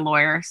actually a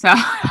lawyer, so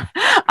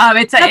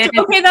okay.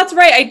 That's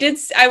right.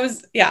 I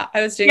was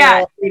doing a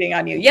little reading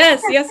on you.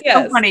 Yes.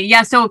 So funny.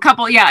 Yeah. So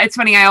it's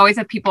funny. I always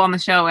have people on the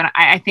show, and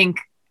I think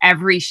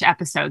every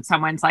episode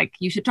someone's like,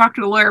 you should talk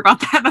to a lawyer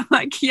about that. I'm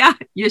like, yeah,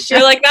 you should.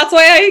 You're like, that's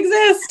why I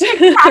exist.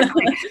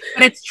 Exactly.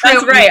 But it's true.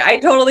 That's right. I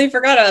totally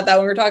forgot about that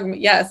when we were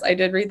talking. Yes, I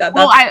did read that.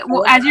 Well,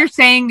 as you're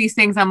saying these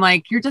things, I'm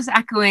like, you're just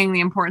echoing the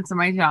importance of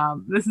my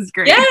job. This is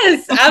great.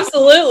 Yes,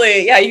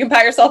 absolutely. Yeah, you can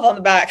pat yourself on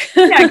the back.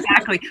 Yeah,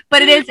 exactly.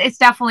 But it's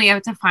definitely,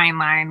 it's a fine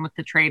line with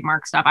the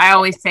trademark stuff. I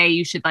always say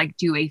you should like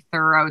do a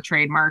thorough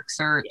trademark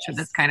search of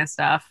this kind of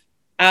stuff.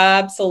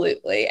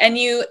 Absolutely. And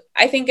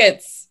I think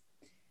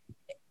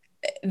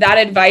that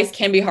advice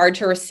can be hard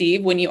to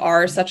receive when you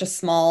are such a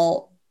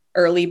small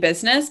early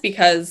business,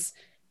 because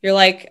you're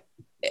like,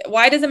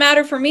 why does it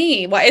matter for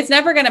me? Why? It's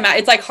never going to matter.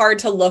 It's like hard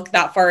to look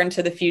that far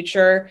into the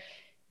future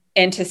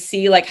and to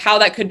see like how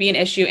that could be an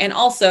issue. And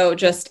also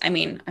just, I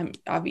mean, I'm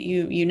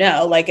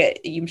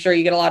sure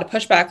you get a lot of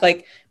pushback,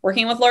 like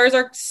working with lawyers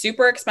are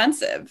super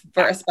expensive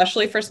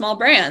especially for small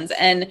brands.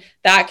 And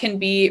that can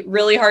be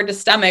really hard to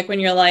stomach when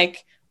you're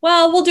like,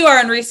 well, we'll do our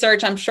own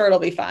research. I'm sure it'll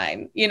be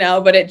fine,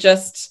 but it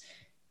just,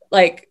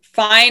 like,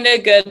 find a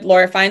good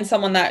lawyer, find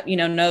someone that,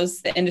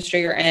 knows the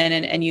industry you're in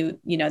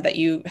and that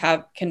you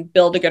can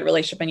build a good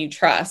relationship and you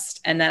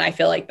trust. And then I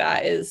feel like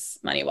that is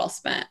money well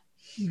spent.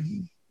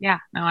 Mm-hmm. Yeah,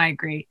 no, I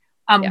agree.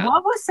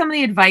 What was some of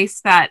the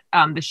advice that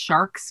the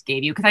sharks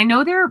gave you? Because I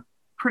know they're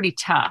pretty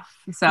tough.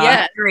 So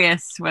Yeah. I'm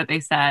curious what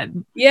they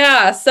said.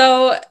 Yeah.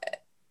 So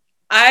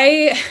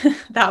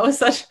that was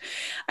such,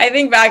 I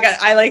think back,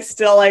 I like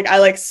still like, I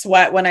like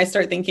sweat when I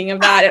start thinking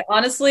of that. It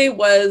honestly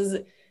was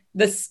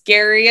the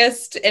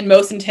scariest and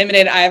most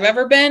intimidated I've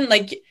ever been.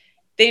 Like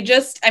they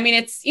just, I mean,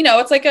 it's, you know,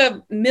 it's like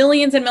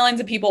millions and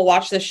millions of people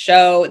watch this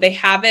show. They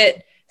have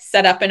it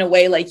set up in a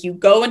way like you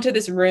go into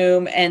this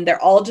room and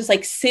they're all just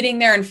like sitting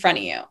there in front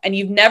of you and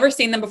you've never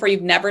seen them before.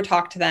 You've never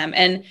talked to them.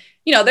 And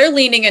you know, they're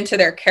leaning into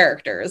their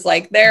characters.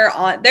 Like they're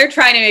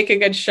trying to make a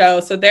good show.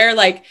 So they're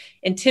like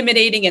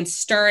intimidating and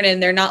stern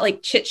and they're not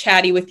like chit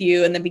chatty with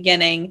you in the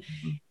beginning.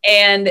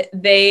 And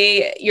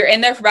you're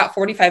in there for about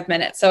 45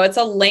 minutes. So it's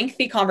a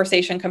lengthy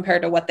conversation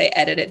compared to what they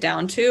edit it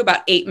down to,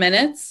 about 8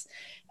 minutes.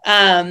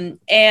 And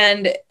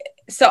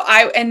so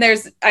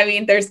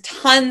there's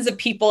tons of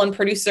people and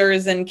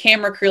producers and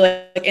camera crew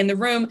like in the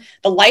room.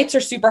 The lights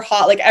are super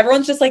hot. Like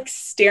everyone's just like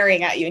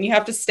staring at you and you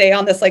have to stay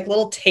on this like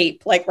little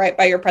tape, like right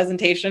by your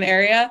presentation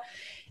area.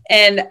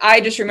 And I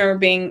just remember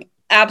being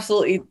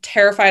absolutely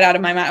terrified out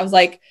of my mind. I was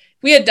like,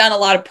 we had done a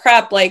lot of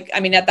prep. Like,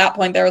 I mean, at that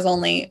point there was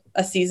only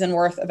a season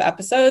worth of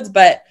episodes,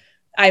 but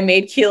I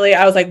made Keely,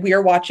 I was like, we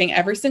are watching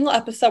every single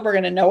episode. We're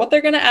going to know what they're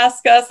going to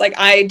ask us. Like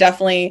I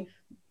definitely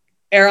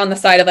err on the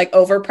side of like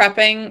over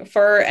prepping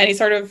for any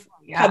sort of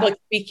public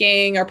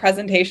speaking or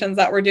presentations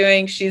that we're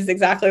doing. She's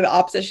exactly the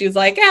opposite. She's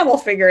like, yeah, we'll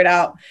figure it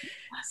out.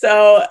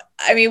 So,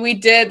 I mean, we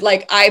did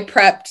like, I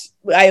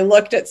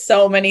looked at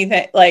so many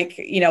things, like,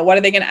 you know, what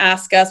are they going to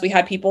ask us? We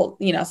had people,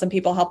 you know, some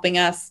people helping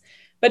us,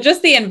 but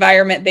just the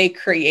environment they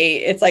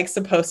create, it's like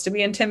supposed to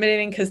be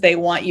intimidating because they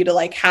want you to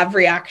like have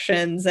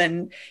reactions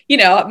and, you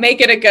know,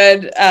 make it a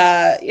good,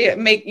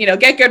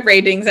 get good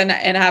ratings and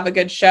have a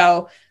good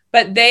show.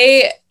 But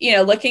they, you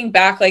know, looking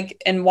back,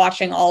 like, and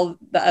watching all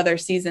the other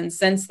seasons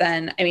since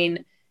then, I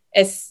mean,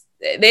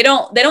 they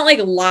don't like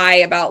lie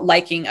about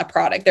liking a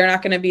product. They're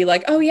not going to be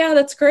like, oh yeah,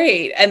 that's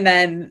great. And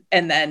then,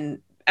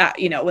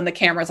 you know, when the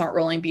cameras aren't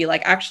rolling, be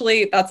like,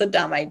 actually, that's a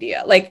dumb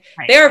idea. Like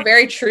they are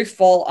very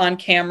truthful on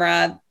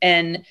camera.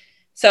 And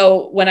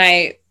so when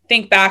I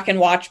think back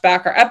and watch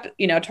back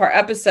to our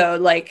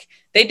episode, like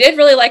they did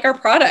really like our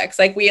products.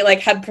 Like we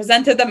like had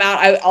presented them out.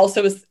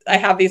 I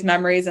have these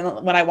memories.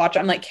 And when I watch it,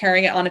 I'm like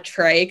carrying it on a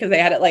tray because they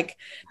had it like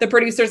the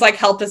producers like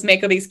helped us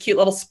make all these cute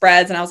little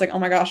spreads. And I was like, oh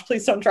my gosh,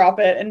 please don't drop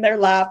it. And their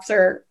laps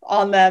are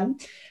on them.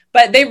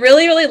 But they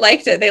really, really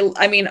liked it.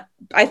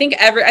 I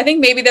think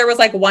maybe there was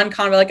like one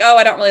comment like, oh,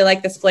 I don't really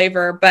like this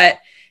flavor, but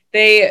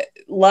they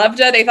loved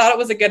it. They thought it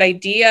was a good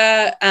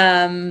idea.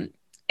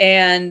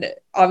 And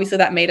obviously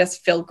that made us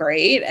feel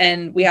great.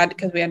 And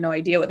because we had no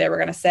idea what they were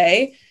going to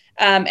say.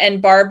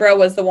 And Barbara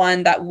was the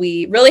one that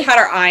we really had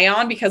our eye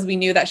on because we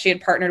knew that she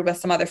had partnered with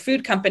some other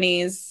food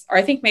companies, or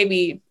I think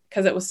maybe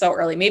because it was so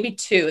early, maybe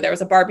 2, there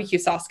was a barbecue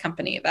sauce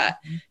company that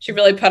she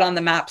really put on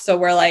the map. So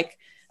we're like,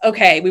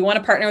 okay, we want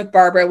to partner with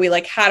Barbara. We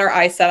like had our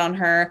eyes set on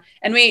her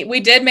and we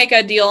did make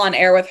a deal on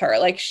air with her.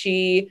 Like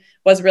she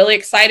was really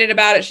excited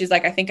about it. She's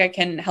like, I think I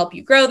can help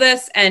you grow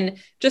this. And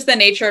just the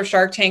nature of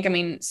Shark Tank. I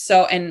mean,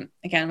 and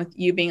again, with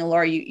you being a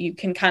lawyer, you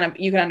can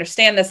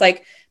understand this.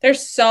 Like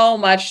there's so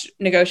much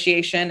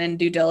negotiation and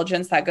due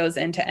diligence that goes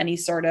into any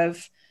sort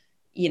of,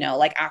 you know,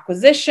 like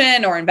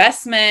acquisition or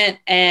investment.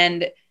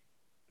 And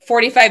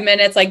 45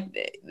 minutes, like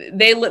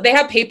they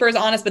have papers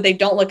on us, but they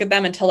don't look at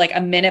them until like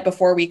a minute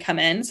before we come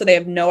in. So they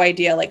have no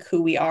idea like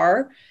who we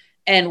are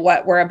and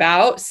what we're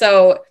about.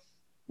 So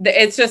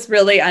it's just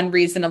really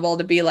unreasonable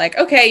to be like,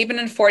 okay, even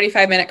in a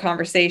 45-minute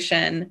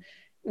conversation,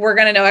 we're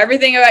going to know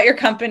everything about your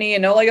company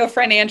and know all your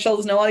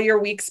financials, know all your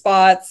weak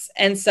spots.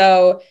 And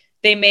so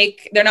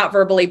they're not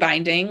verbally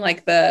binding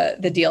like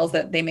the deals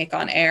that they make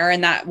on air.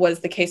 And that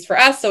was the case for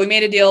us. So we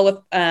made a deal with,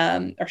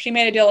 or she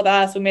made a deal with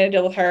us. We made a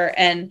deal with her.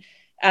 And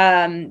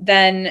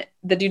then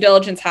the due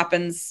diligence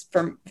happens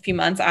for a few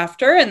months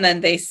after, and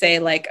then they say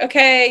like,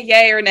 okay,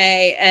 yay or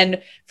nay.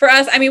 And for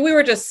us, I mean, we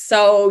were just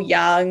so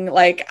young.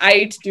 Like,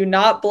 I do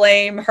not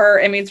blame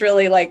her. I mean, it's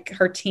really like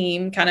her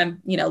team kind of,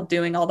 you know,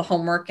 doing all the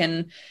homework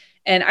and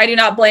I do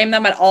not blame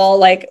them at all.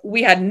 Like,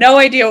 we had no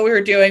idea what we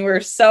were doing. We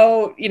were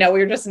so, you know, we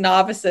were just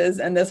novices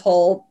in the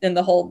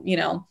whole, you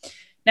know,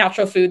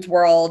 natural foods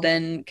world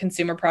and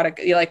consumer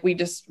product. Like we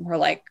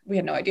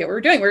had no idea what we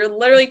were doing. We were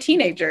literally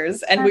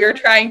teenagers and we were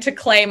trying to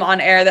claim on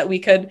air that we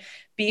could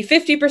be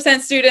 50%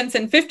 students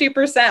and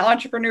 50%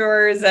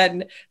 entrepreneurs.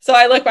 And so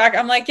I look back,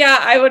 I'm like, yeah,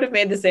 I would have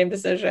made the same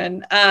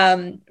decision.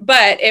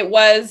 But it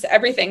was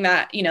everything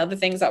that, you know, the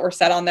things that were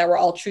said on there were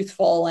all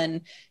truthful.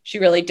 And she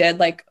really did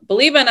like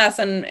believe in us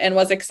and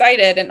was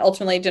excited, and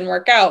ultimately it didn't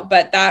work out.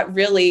 But that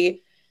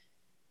really,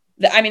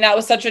 that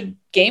was such a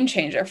game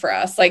changer for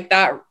us. Like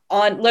that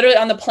literally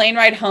on the plane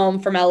ride home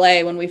from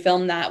LA, when we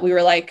filmed that, we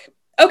were like,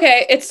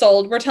 okay, it's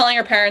sold. We're telling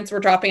our parents we're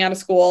dropping out of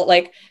school.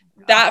 Like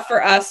that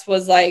for us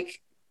was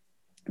like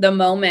the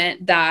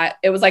moment that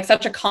it was like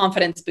such a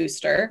confidence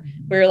booster.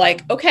 We were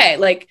like, okay,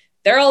 like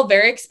they're all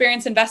very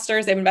experienced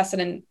investors. They've invested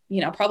in,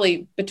 you know,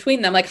 probably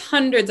between them, like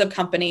hundreds of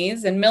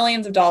companies and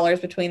millions of dollars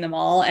between them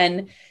all.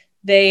 And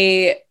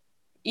they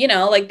you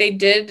know, like they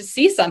did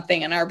see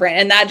something in our brand,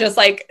 and that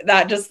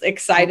just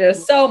excited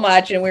us so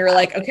much. And we were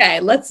like, okay,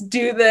 let's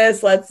do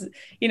this. Let's,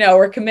 you know,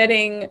 we're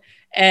committing.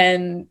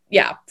 And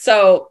yeah,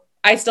 so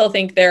I still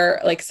think there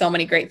are like so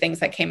many great things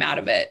that came out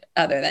of it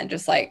other than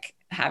just like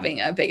having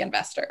a big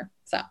investor.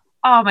 So,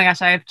 Oh my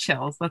gosh, I have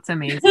chills. That's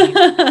amazing.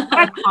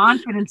 What a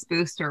confidence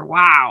booster.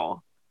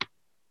 Wow.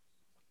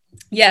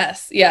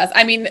 yes.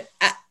 I mean,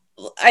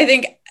 I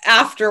think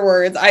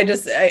afterwards,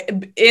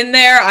 in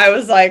there, I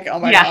was like, oh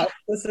my God,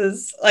 this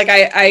is like,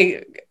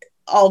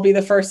 I'll be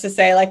the first to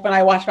say, like, when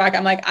I watch back,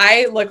 I'm like,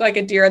 I look like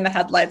a deer in the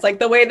headlights. Like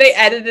the way they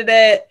edited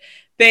it,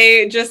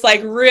 they just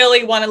like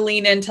really want to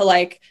lean into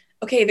like,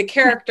 okay, the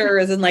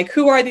characters and like,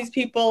 who are these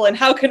people and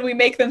how can we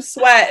make them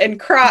sweat and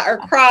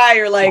cry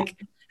or like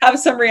have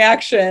some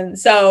reaction.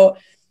 So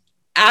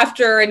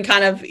after, and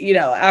kind of, you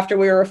know, after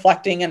we were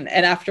reflecting and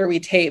after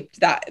we taped,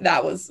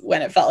 that was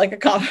when it felt like a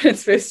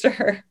confidence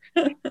booster.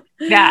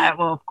 Yeah,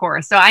 well, of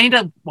course. So I need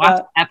to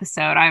watch the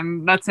episode.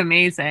 That's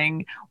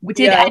amazing.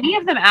 Did any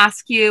of them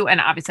ask you,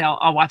 and obviously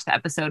I'll watch the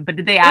episode, but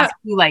did they ask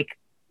you like,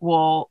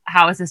 well,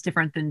 how is this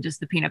different than just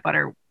the peanut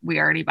butter we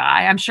already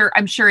buy? I'm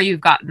sure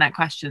you've gotten that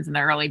questions in the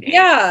early days.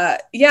 Yeah.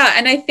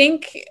 And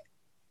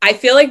I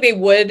feel like they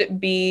would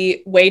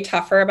be way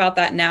tougher about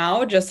that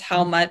now, just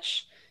how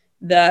much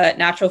the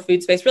natural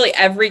food space, really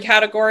every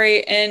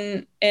category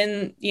in,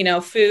 you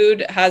know,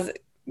 food has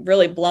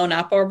really blown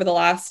up over the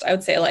last, I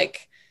would say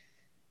like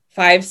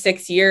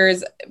 5-6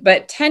 years.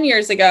 But 10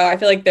 years ago, I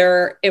feel like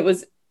it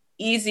was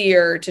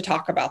easier to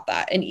talk about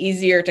that and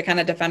easier to kind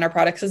of defend our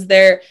products as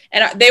they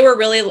were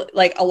really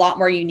like a lot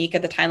more unique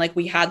at the time. Like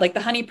we had like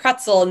the honey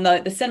pretzel and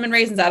the cinnamon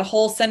raisins, that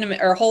whole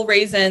cinnamon or whole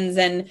raisins.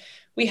 And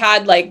we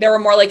had like, there were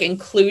more like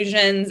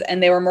inclusions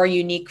and they were more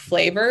unique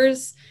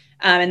flavors.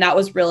 And that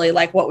was really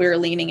like what we were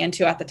leaning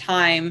into at the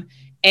time.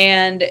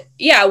 And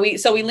yeah, we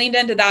leaned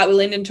into that. We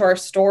leaned into our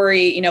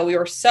story. You know, we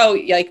were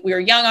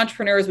young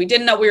entrepreneurs. We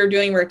didn't know what we were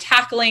doing. We were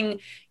tackling,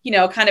 you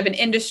know, kind of an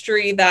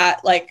industry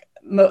that like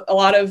a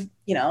lot of,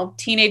 you know,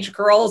 teenage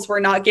girls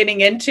were not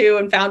getting into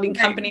and founding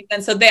companies.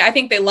 And so I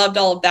think they loved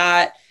all of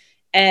that.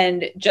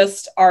 And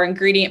just our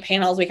ingredient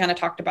panels, we kind of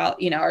talked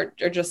about, you know,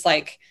 are just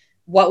like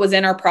what was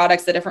in our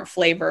products, the different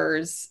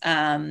flavors.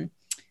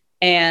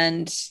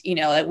 And, you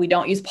know, like we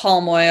don't use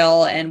palm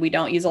oil and we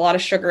don't use a lot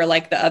of sugar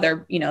like the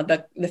other, you know,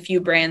 the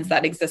few brands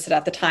that existed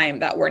at the time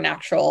that were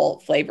natural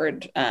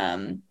flavored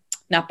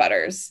nut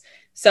butters.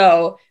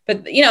 So,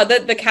 but you know,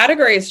 the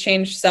category has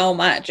changed so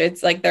much.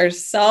 It's like,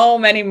 there's so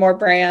many more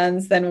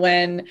brands than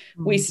when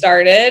we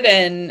started.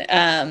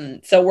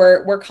 And so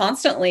we're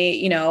constantly,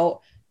 you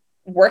know,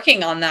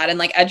 working on that and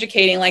like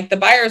educating like the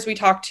buyers we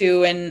talk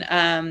to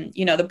and,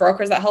 you know, the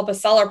brokers that help us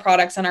sell our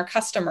products and our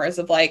customers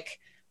of like,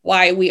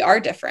 why we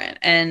are different.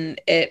 And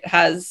it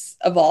has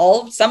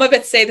evolved. Some of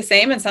it stay the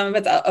same and some of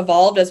it's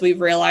evolved as we've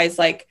realized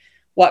like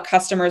what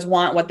customers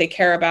want, what they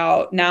care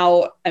about.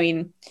 Now, I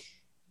mean,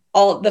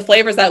 all the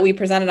flavors that we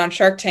presented on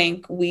Shark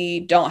Tank, we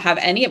don't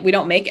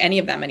make any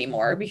of them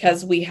anymore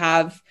because we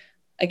have,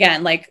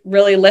 again, like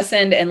really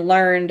listened and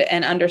learned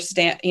and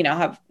understand, you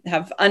know,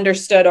 have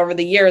understood over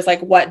the years,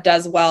 like what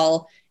does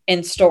well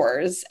in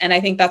stores. And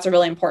I think that's a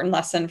really important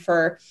lesson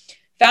for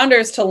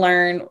founders to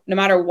learn, no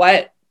matter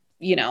what,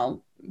 you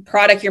know,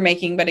 product you're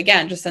making. But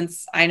again, just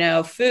since I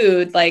know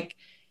food, like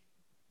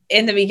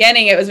in the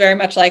beginning, it was very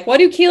much like, what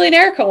do Keely and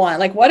Erika want?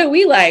 Like, what do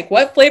we like?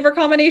 What flavor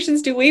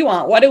combinations do we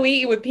want? What do we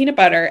eat with peanut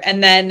butter?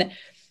 And then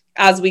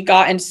as we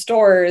got in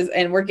stores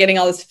and we're getting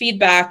all this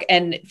feedback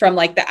and from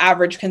like the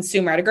average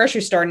consumer at a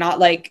grocery store, not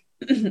like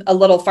a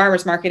little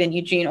farmer's market in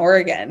Eugene,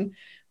 Oregon,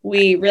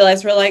 we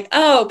realized we're like,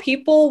 oh,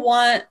 people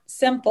want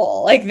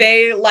simple, like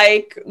they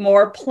like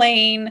more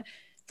plain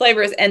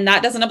flavors. And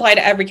that doesn't apply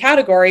to every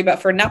category, but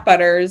for nut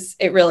butters,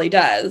 it really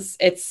does.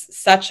 It's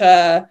such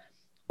a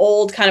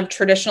old kind of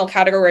traditional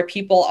category where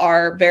people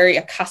are very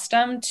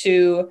accustomed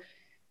to,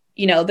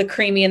 you know, the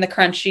creamy and the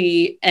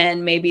crunchy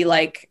and maybe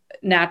like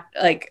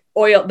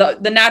oil,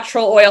 the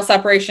natural oil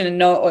separation and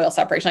no oil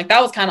separation. Like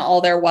that was kind of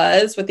all there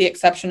was, with the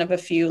exception of a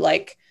few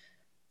like,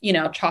 you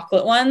know,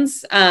 chocolate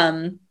ones.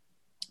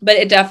 But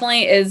it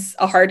definitely is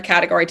a hard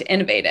category to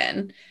innovate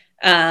in.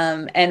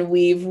 And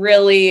we've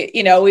really,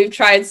 you know, we've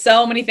tried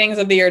so many things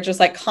over the year, just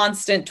like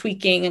constant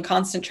tweaking and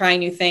constant trying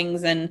new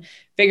things and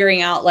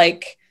figuring out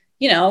like,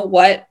 you know,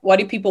 what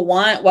do people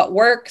want? What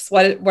works?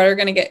 What are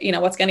going to get, you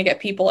know, what's going to get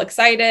people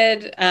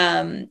excited?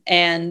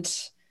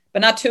 But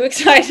not too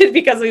excited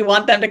because we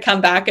want them to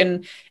come back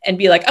and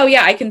be like, oh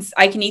yeah, I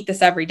can eat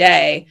this every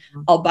day.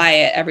 I'll buy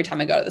it every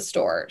time I go to the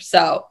store.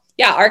 So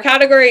yeah, our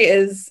category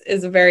is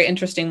a very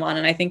interesting one.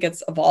 And I think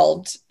it's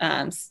evolved,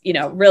 you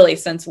know, really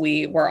since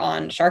we were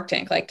on Shark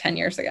Tank like 10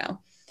 years ago.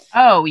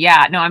 Oh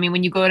yeah. No, I mean,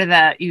 when you go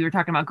to you were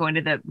talking about going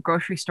to the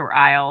grocery store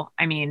aisle,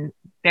 I mean,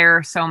 there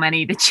are so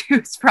many to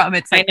choose from.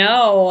 It's like, I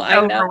know.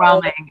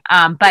 Overwhelming.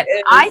 But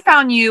I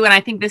found you, and I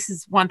think this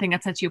is one thing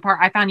that sets you apart.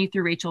 I found you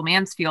through Rachel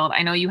Mansfield.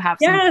 I know you have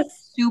some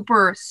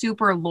super,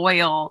 super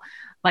loyal,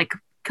 like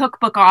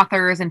cookbook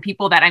authors and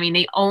people that, I mean,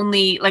 they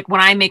only like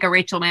when I make a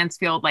Rachel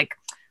Mansfield, like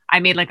I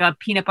made like a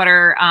peanut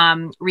butter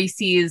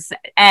Reese's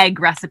egg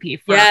recipe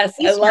for Yes,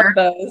 I love Easter.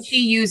 those.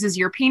 She uses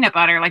your peanut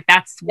butter. Like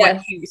that's what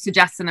Yes. she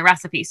suggests in the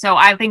recipe. So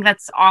I think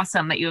that's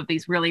awesome that you have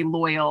these really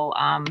loyal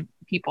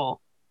people.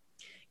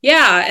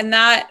 Yeah, and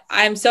that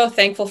I'm so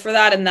thankful for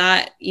that, and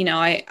that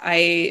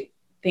I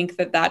think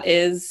that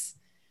is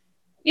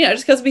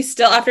just because we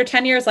still, after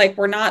 10 years, like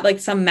we're not like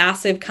some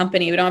massive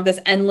company. We don't have this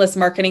endless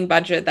marketing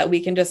budget that we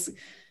can just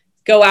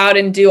go out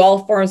and do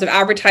all forms of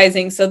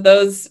advertising. So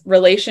those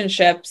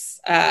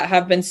relationships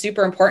have been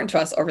super important to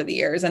us over the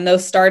years. And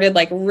those started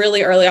like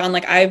really early on.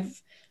 Like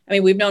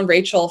we've known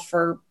Rachel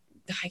for,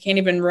 I can't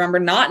even remember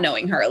not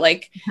knowing her.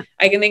 Like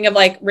I can think of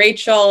like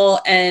Rachel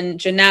and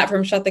Jeanette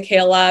from Shut the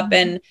Kale Up.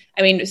 And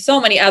I mean, so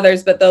many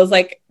others, but those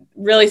like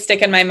really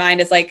stick in my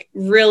mind as like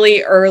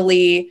really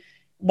early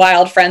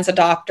wild friends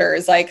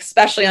adopters, like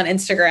especially on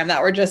Instagram,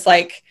 that were just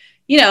like,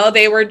 they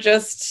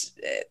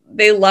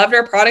loved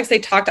our products. They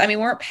talked, we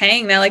weren't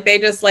paying them. Like they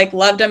just like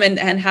loved them and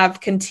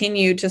have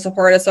continued to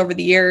support us over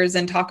the years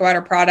and talk about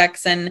our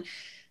products. And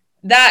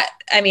that,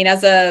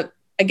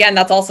 again,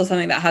 that's also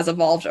something that has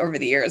evolved over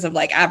the years of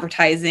like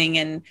advertising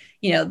and,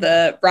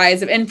 the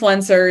rise of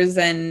influencers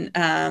and,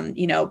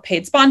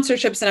 paid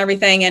sponsorships and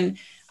everything. And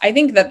I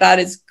think that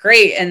is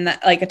great and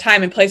that, like a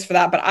time and place for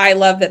that. But I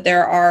love that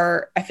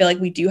I feel like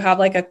we do have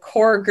like a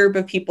core group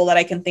of people that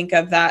I can think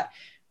of that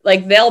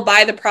like they'll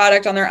buy the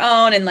product on their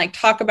own and like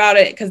talk about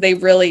it because they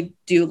really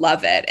do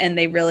love it. And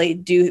they really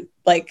do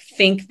like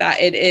think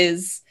that it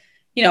is,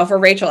 for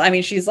Rachel,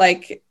 she's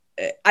like,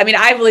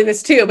 I believe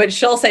this too, but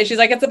she'll say, she's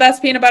like, it's the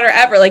best peanut butter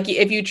ever. Like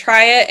if you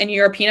try it and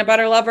you're a peanut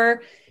butter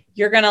lover,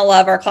 you're going to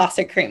love our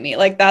classic creamy.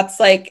 Like that's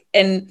like,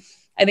 and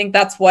I think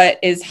that's what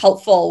is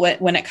helpful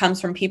when it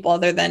comes from people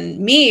other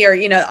than me or,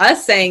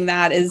 us saying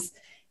that is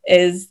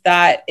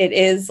that it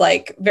is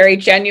like very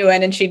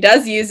genuine and she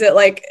does use it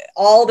like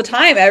all the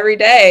time, every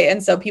day.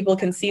 And so people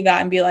can see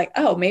that and be like,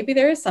 oh, maybe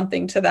there is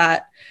something to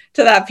that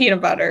peanut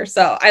butter.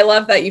 So I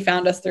love that you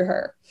found us through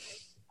her.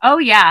 Oh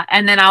yeah.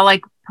 And then I'll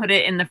like put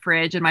it in the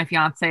fridge and my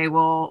fiance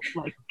will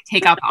like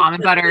take out the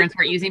almond butter and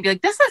start using it and be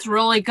like, this is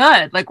really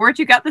good. Like, where'd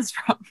you get this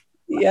from?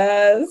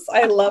 Yes.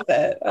 I love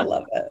it. I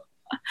love it.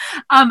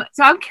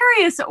 So I'm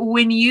curious,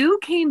 when you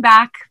came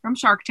back from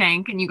Shark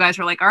Tank and you guys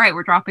were like, all right,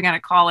 we're dropping out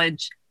of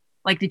college.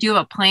 Like, did you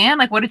have a plan?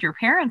 Like, what did your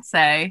parents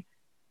say?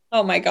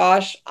 Oh my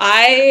gosh.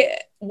 I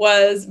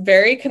was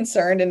very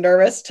concerned and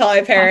nervous to tell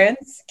my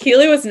parents.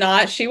 Keely was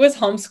not. She was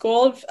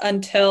homeschooled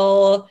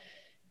until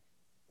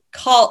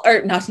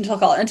not until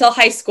college, until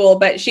high school,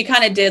 but she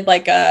kind of did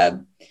like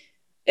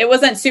it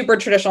wasn't super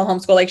traditional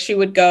homeschool. Like she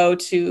would go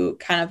to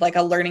kind of like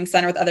a learning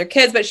center with other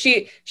kids, but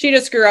she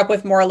just grew up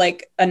with more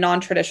like a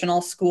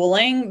non-traditional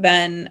schooling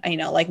than,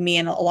 like me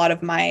and a lot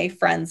of my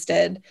friends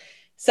did.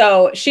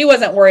 So she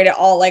wasn't worried at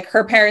all. Like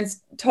her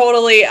parents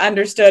totally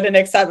understood and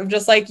accepted,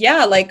 just like,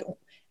 yeah, like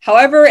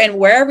however and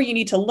wherever you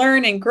need to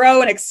learn and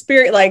grow and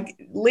experience, like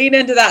lean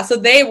into that. So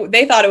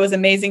they thought it was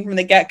amazing from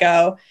the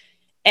get-go.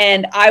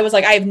 And I was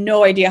like, I have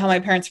no idea how my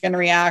parents are going to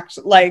react.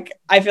 Like,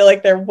 I feel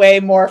like they're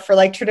way more for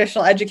like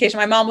traditional education.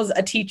 My mom was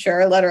a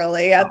teacher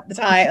literally at the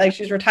time, like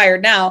she's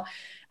retired now.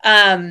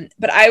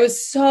 But I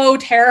was so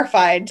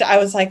terrified. I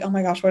was like, oh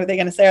my gosh, what are they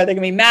going to say? Are they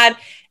going to be mad?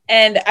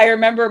 And I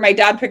remember my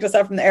dad picked us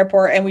up from the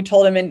airport and we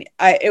told him, and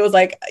it was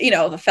like,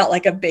 it felt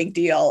like a big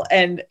deal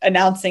and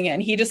announcing it.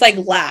 And he just like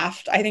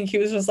laughed. I think he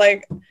was just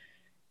like,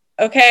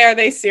 okay, are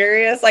they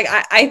serious? Like,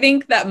 I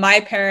think that my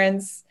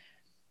parents,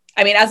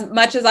 as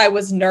much as I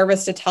was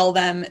nervous to tell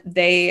them,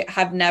 they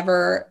have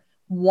never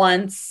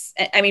once,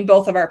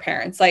 both of our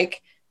parents,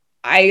 like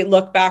I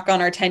look back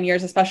on our 10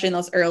 years, especially in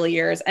those early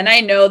years. And I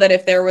know that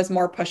if there was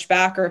more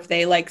pushback or if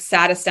they like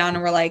sat us down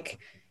and were like,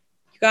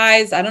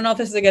 guys, I don't know if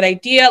this is a good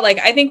idea. Like,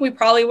 I think we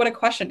probably would have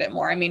questioned it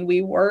more.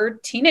 We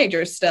were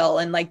teenagers still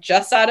and like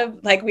just out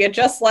of like, we had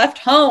just left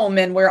home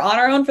and we're on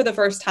our own for the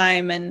first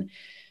time. And,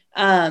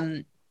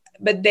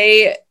 but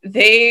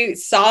they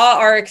saw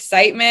our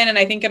excitement and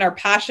I think in our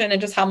passion and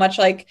just how much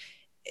like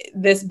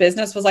this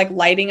business was like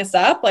lighting us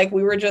up. Like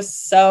we were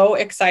just so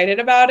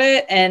excited about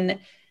it. And,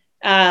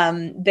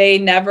 they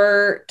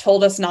never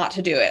told us not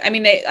to do it.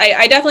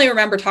 I definitely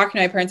remember talking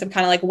to my parents and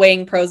kind of like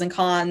weighing pros and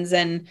cons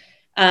and,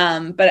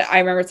 but I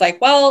remember it's like,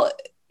 well,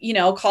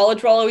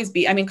 college will always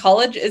be,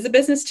 college is a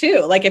business too.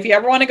 Like if you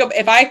ever want to go,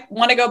 if I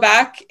want to go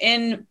back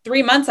in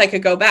 3 months, I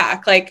could go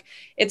back. Like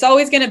it's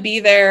always going to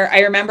be there. I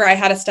remember I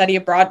had a study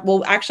abroad.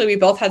 Well, actually we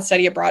both had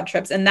study abroad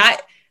trips and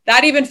that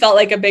even felt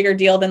like a bigger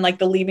deal than like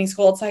the leaving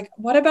school. It's like,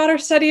 what about our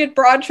study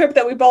abroad trip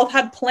that we both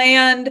had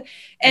planned?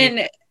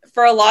 And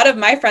for a lot of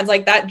my friends,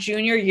 like that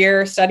junior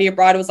year study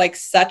abroad was like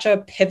such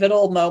a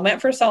pivotal moment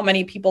for so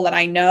many people that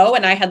I know.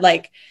 And I had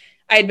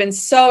been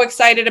so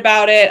excited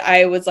about it.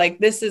 I was like,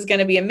 this is going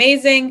to be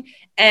amazing.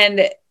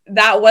 And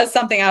that was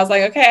something I was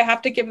like, okay, I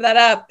have to give that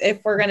up if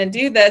we're going to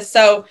do this.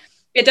 So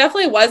it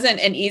definitely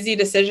wasn't an easy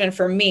decision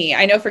for me.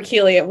 I know for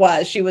Keely it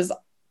was. She was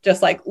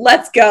just like,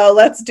 let's go,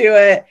 let's do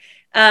it.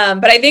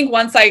 But I think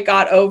once I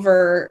got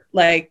over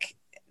like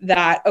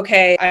that,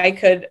 okay, I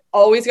could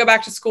always go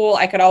back to school.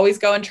 I could always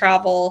go and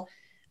travel.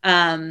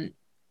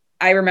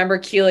 I remember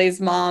Keely's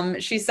mom,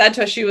 she said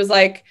to us, she was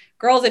like,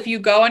 girls, if you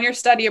go on your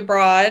study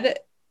abroad,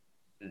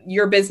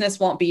 your business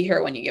won't be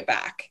here when you get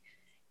back.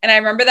 And I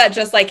remember that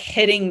just like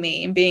hitting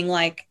me and being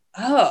like,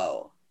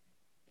 oh,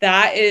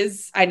 that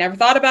is, I never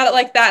thought about it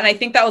like that. And I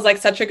think that was like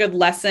such a good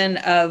lesson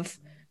of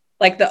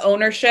like the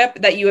ownership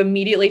that you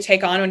immediately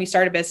take on when you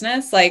start a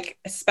business, like,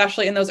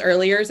 especially in those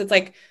early years. It's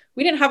like,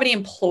 we didn't have any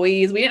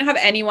employees. We didn't have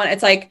anyone.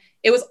 It's like,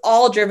 it was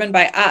all driven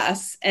by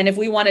us. And if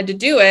we wanted to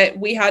do it,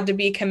 we had to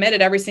be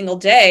committed every single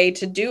day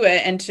to do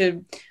it and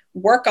to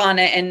work on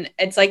it. And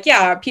it's like,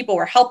 yeah, people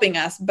were helping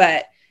us,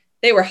 but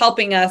they were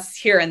helping us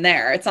here and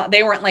there. It's not,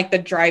 they weren't like the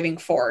driving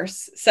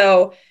force.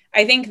 So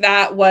I think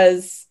that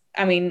was,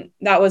 I mean,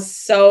 that was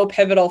so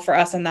pivotal for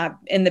us in that,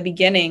 in the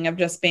beginning of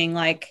just being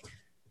like,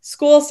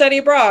 school, study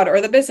abroad,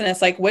 or the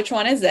business, like, which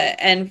one is it?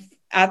 And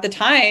at the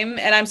time,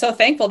 and I'm so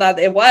thankful that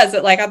it was,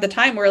 that like at the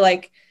time we're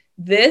like,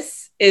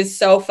 this is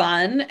so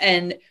fun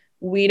and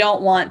we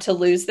don't want to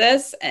lose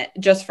this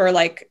just for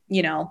like,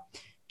 you know,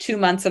 2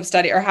 months of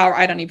study, or how,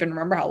 I don't even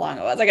remember how long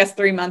it was. I guess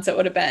 3 months it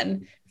would have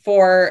been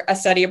for a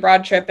study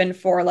abroad trip, and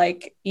for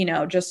like, you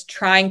know, just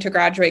trying to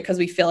graduate because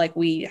we feel like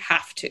we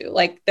have to.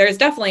 Like, there's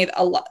definitely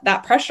a lot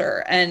that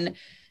pressure. And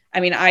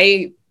I mean,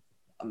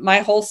 my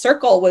whole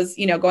circle was,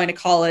 you know, going to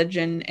college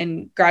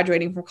and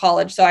graduating from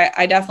college. So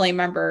I definitely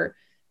remember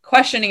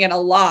questioning it a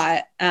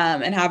lot,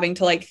 and having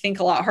to like think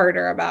a lot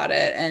harder about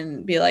it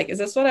and be like, is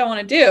this what I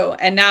want to do?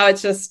 And now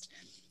it's just,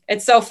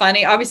 it's so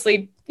funny.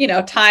 Obviously, you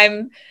know,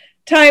 time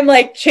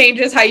like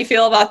changes how you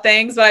feel about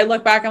things. But I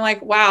look back, I'm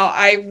like, wow,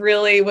 I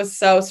really was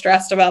so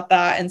stressed about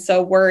that and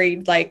so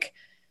worried, like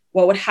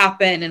what would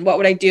happen and what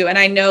would I do? And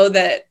I know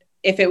that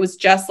if it was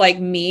just like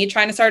me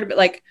trying to start a bit,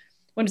 like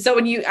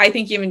when you, I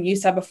think even you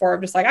said before,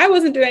 just like, I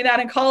wasn't doing that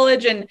in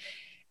college. And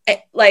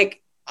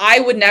like, I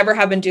would never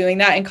have been doing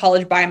that in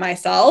college by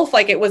myself.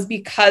 Like, it was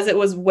because it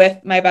was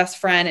with my best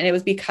friend, and it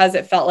was because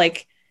it felt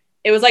like,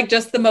 it was like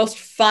just the most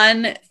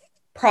fun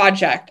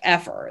project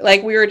ever.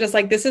 Like, we were just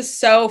like, this is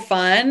so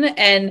fun.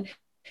 And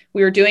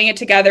we were doing it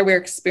together. We were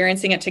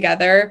experiencing it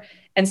together.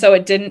 And so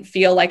it didn't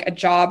feel like a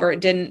job, or it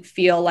didn't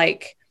feel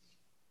like,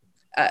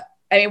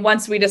 I mean,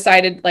 once we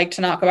decided like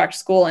to not go back to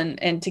school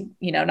and to,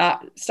 you know,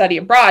 not study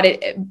abroad,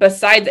 it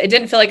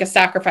didn't feel like a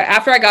sacrifice.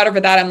 After I got over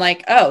that, I'm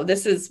like, oh,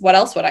 this is, what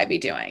else would I be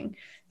doing?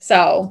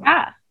 So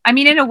yeah, I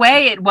mean, in a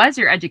way it was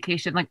your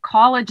education. Like,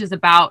 college is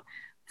about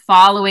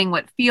following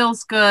what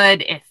feels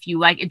good. If you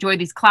like enjoy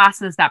these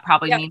classes, that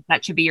probably means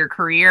that should be your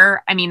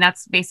career. I mean,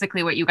 that's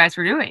basically what you guys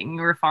were doing.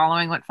 You were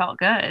following what felt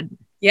good.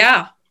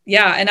 Yeah.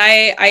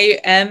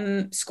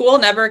 And school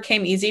never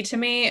came easy to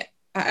me.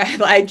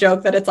 I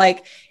joke that it's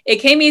like, it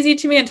came easy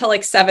to me until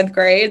like 7th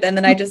grade. And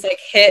then I just like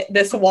hit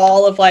this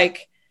wall of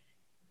like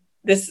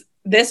this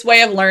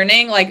way of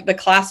learning, like the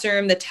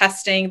classroom, the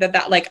testing,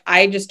 that like,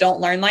 I just don't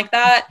learn like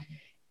that.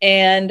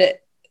 And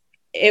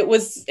it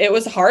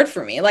was hard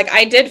for me. Like,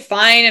 I did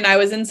fine, and I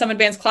was in some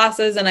advanced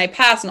classes and I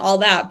passed and all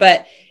that,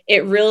 but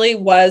it really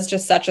was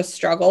just such a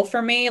struggle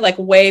for me, like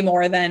way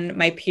more than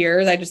my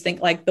peers. I just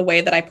think like the way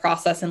that I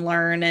process and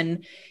learn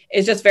and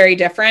is just very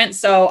different.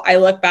 So I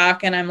look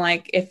back and I'm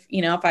like, if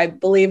I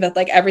believe that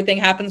like everything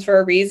happens for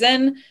a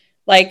reason,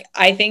 like,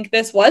 I think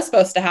this was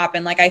supposed to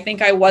happen. Like, I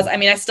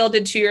still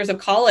did 2 years of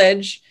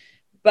college,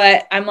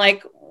 but I'm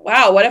like,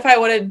 wow, what if I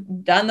would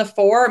have done the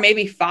 4 or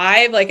maybe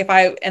 5? Like,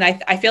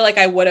 I feel like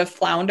I would have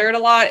floundered a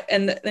lot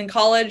in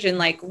college and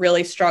like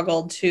really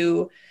struggled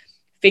to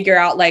figure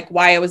out like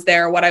why I was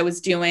there, what I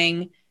was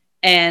doing,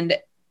 and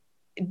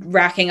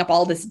racking up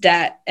all this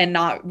debt and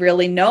not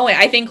really knowing.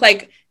 I think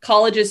like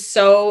college is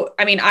so,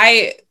 I mean,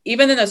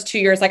 even in those 2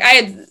 years, like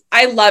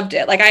I loved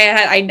it. Like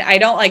I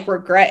don't like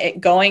regret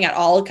it going at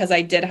all, because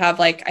I did have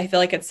like, I feel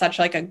like it's such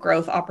like a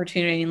growth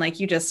opportunity, and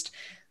like you just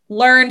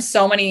learn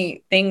so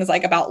many things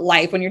like about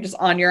life when you're just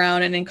on your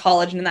own and in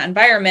college and in that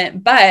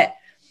environment. But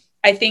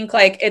I think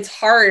like it's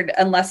hard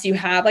unless you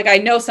have, like, I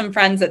know some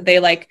friends that they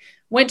like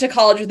went to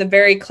college with a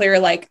very clear,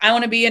 like, I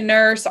want to be a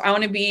nurse, or I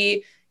want to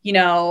be,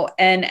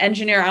 an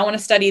engineer. I want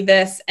to study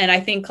this. And I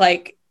think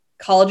like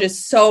college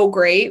is so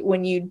great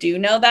when you do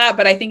know that,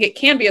 but I think it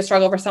can be a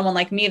struggle for someone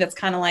like me that's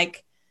kind of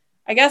like,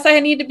 I guess I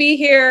need to be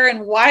here,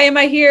 and why am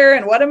I here,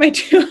 and what am I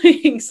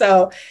doing?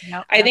 So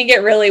I think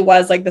it really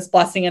was like this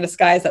blessing in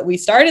disguise that we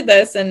started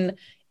this, and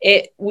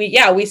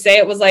we say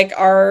it was like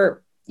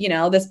our,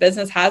 this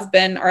business has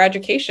been our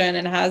education,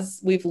 and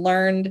we've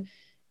learned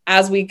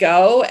as we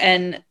go.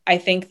 And I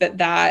think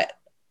that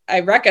I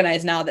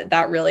recognize now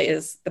that really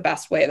is the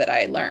best way that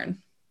I learn.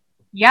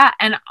 Yeah.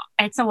 And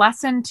it's a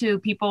lesson to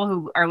people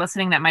who are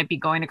listening that might be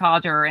going to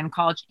college or in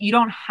college. You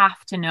don't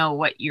have to know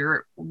what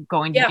you're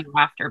going to do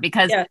after,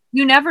 because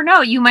you never know.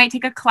 You might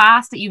take a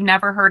class that you've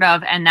never heard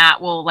of, and that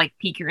will like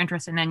pique your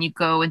interest, and then you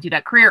go and do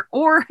that career,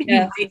 or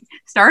you might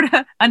start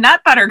a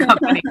nut butter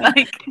company.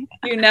 Like,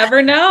 you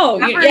never know.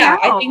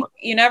 I think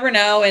you never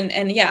know. And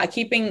I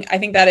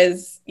think that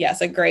is,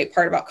 a great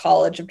part about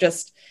college, of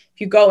just,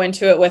 if you go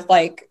into it with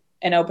like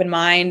an open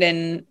mind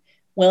and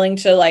willing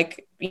to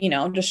like,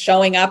 just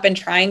showing up and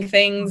trying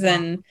things.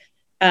 And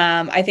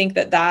I think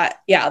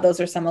those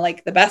are some of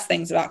like the best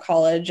things about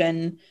college.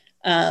 And,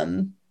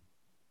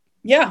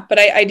 but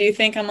I do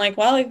think I'm like,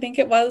 well, I think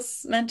it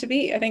was meant to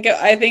be. I think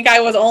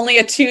I was only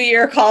a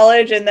 2-year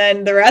college, and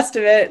then the rest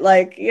of it,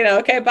 like,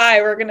 okay,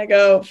 bye. We're going to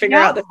go figure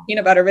out the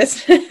peanut butter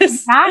business.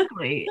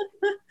 Exactly.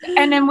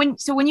 And then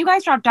when you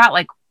guys dropped out,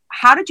 like,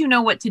 how did you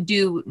know what to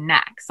do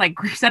next? Like,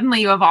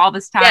 suddenly you have all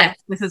this time. Yes.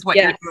 This is what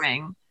you're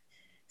doing.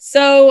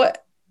 So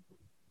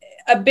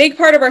a big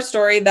part of our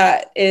story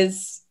that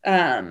is,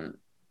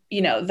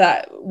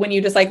 that when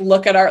you just like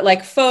look at our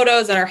like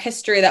photos and our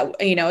history that,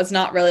 is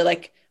not really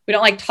like, we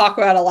don't like talk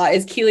about a lot,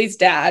 is Keely's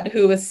dad,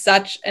 who was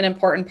such an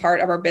important part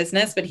of our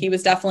business, but he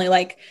was definitely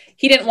like,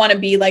 he didn't want to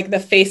be like the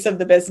face of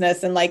the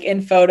business and like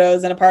in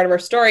photos and a part of our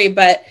story,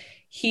 but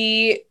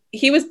he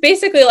was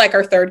basically like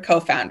our third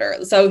co-founder.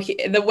 So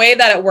the way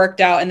that it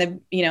worked out in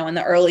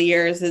the early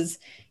years is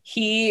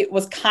he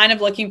was kind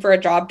of looking for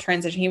a job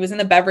transition. He was in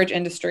the beverage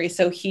industry.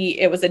 So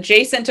it was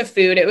adjacent to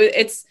food.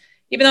 It's,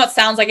 even though it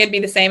sounds like it'd be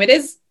the same,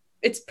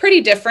 it's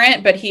pretty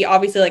different, but he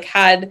obviously like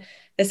had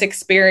this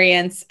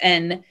experience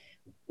and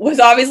was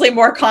obviously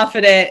more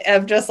confident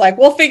of just like,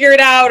 we'll figure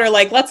it out, or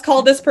like, let's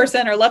call this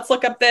person, or let's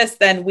look up this,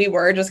 than we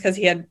were, just because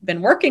he had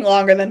been working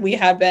longer than we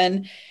had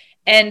been.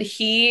 And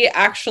he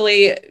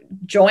actually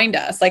joined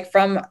us like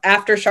from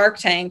after Shark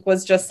Tank,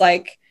 was just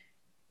like,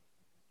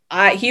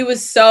 he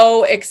was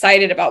so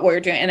excited about what we're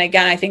doing. And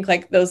again, I think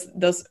like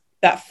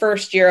that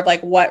first year of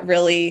like what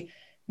really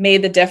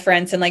made the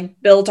difference and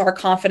like built our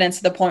confidence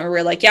to the point where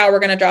we're like, yeah, we're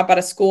going to drop out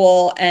of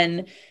school,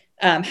 and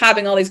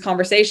having all these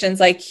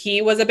conversations, like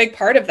he was a big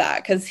part of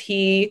that, because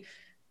he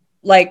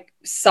like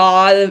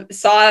saw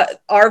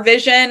our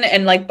vision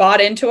and like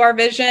bought into our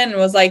vision and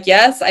was like,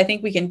 yes, I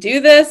think we can do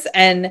this.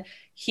 And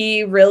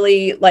he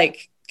really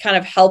like kind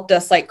of helped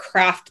us like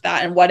craft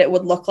that and what it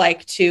would look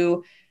like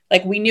to,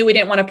 like, we knew we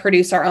didn't want to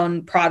produce our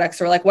own products.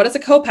 Or like, what is a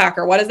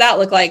co-packer? What does that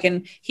look like?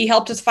 And he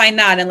helped us find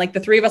that. And like the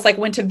three of us like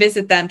went to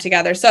visit them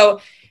together. So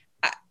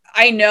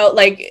I know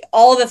like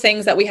all the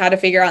things that we had to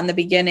figure out in the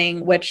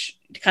beginning, which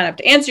kind of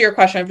to answer your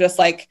question of just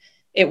like,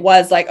 it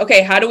was like,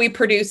 okay, how do we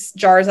produce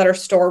jars that are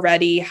store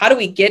ready? How do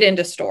we get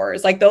into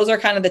stores? Like those are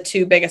kind of the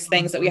two biggest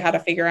things that we had to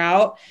figure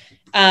out.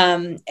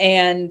 And,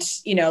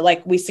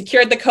 like we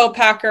secured the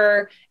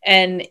co-packer,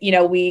 and,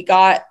 we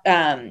got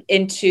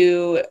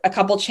into a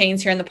couple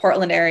chains here in the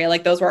Portland area.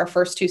 Like those were our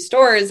first 2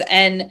 stores.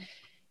 And,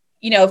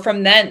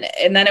 from then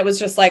it was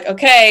just like,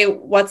 okay,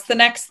 what's the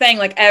next thing?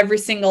 Like every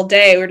single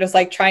day we're just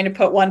like trying to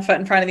put one foot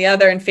in front of the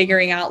other and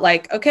figuring out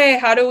like, okay,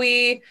 how do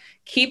we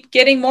keep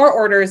getting more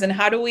orders, and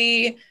how do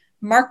we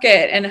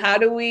market, and how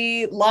do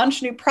we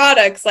launch new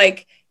products?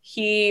 Like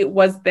he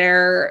was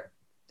there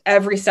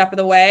every step of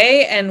the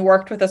way and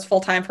worked with us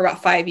full time for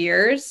about 5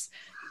 years.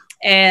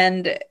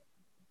 And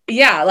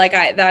yeah, like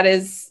that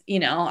is,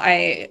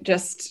 I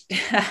just,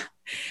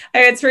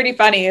 it's pretty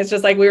funny. It's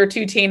just like we were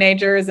 2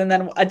 teenagers and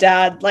then a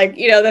dad, like,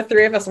 the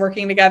 3 of us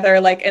working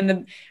together, like in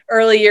the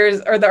early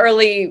years, or the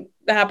early,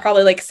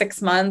 probably like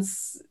 6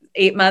 months,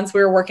 8 months,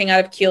 we were working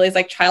out of Keely's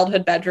like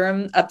childhood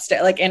bedroom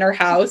upstairs, like in her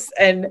house.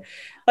 And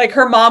like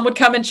her mom would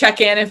come and check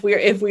in if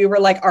we were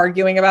like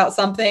arguing about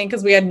something,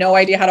 because we had no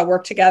idea how to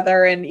work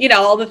together, and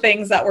all the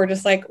things that were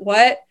just like,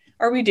 what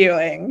are we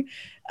doing?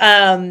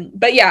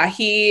 But yeah,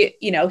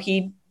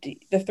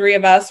 the 3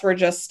 of us were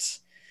just,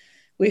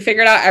 we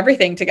figured out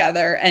everything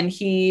together, and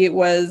he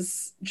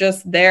was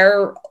just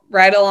there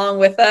right along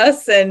with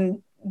us.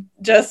 And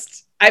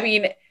just, I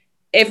mean,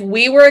 if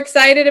we were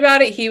excited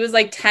about it, he was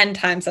like 10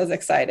 times as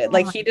excited.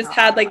 Like he just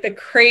had like the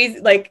crazy,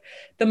 like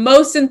the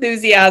most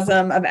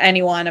enthusiasm of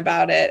anyone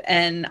about it.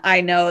 And I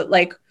know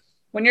like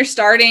when you're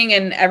starting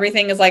and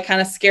everything is like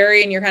kind of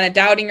scary and you're kind of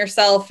doubting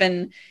yourself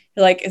and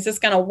you're like, is this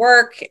going to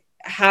work?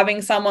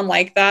 Having someone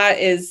like that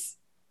is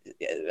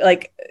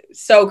like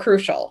so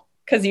crucial,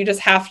 because you just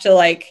have to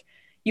like,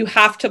 you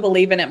have to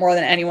believe in it more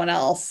than anyone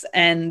else,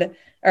 and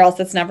or else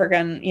it's never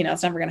going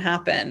to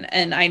happen.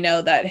 And I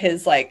know that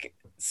his like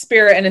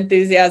spirit and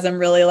enthusiasm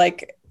really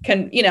like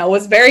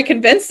was very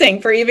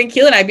convincing for even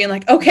Keely and I being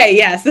like, okay,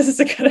 yes, this is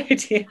a good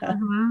idea.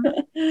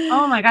 Mm-hmm.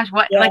 Oh my gosh,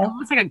 what like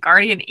almost like a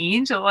guardian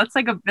angel.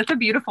 That's a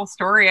beautiful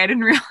story. I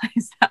didn't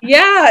realize that.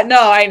 Yeah,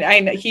 no, I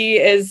know he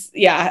is.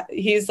 Yeah,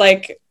 he's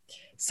like,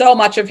 so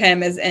much of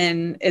him is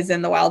in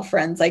the Wild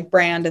Friends like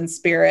brand and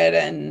spirit,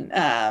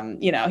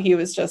 and he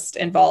was just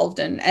involved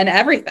in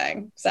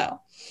everything. So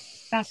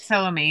that's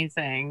so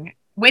amazing.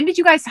 When did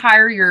you guys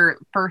hire your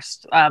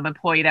first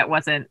employee that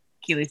wasn't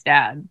Keely's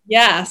dad?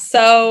 Yeah,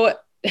 so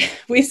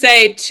we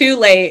say too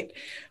late.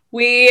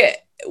 We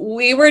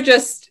were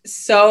just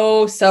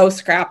so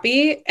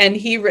scrappy, and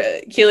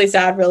Keely's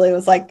dad really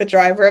was like the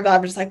driver of that.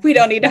 I'm just like, we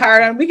don't need to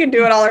hire him. We can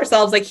do it all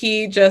ourselves. Like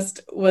he just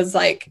was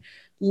like,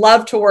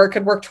 loved to work,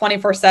 could work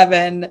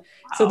 24/7. Wow.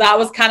 So that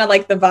was kind of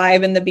like the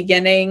vibe in the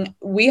beginning.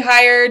 We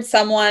hired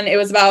someone, it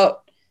was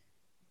about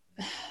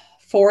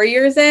 4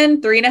 years in,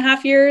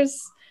 3.5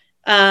 years,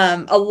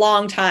 a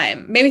long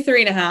time, maybe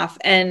 3.5.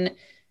 And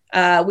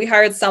we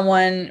hired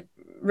someone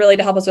really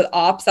to help us with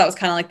ops. That was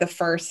kind of like the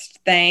first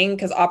thing,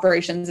 because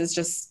operations is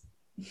just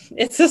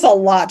it's just a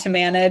lot to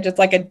manage. It's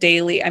like a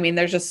daily, I mean,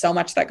 there's just so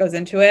much that goes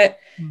into it.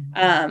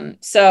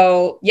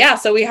 So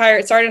we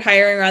started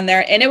hiring around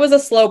there, and it was a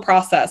slow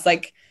process.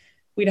 Like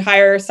we'd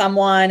hire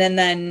someone and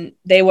then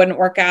they wouldn't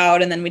work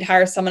out, and then we'd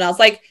hire someone else.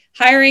 Like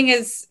hiring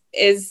is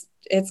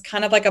it's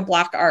kind of like a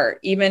black art,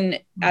 even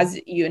as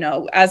you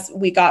know, as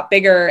we got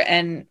bigger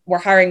and we're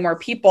hiring more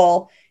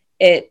people,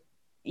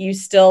 you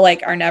still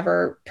like are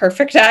never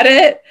perfect at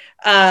it.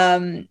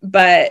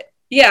 But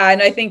yeah,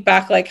 and I think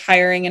back like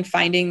hiring and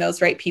finding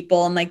those right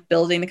people and like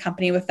building the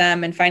company with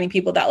them and finding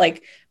people that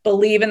like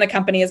believe in the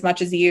company as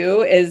much as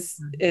you is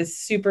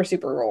super,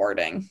 super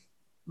rewarding.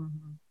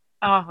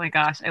 Oh my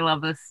gosh, I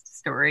love this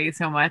story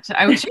so much.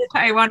 I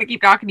want to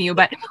keep talking to you,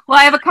 but well,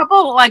 I have a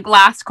couple like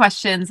last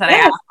questions that I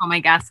ask all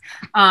my guests.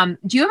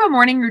 Do you have a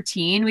morning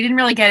routine? We didn't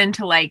really get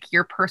into like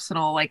your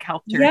personal like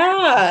health journey.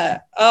 Yeah.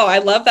 Oh, I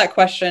love that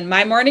question.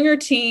 My morning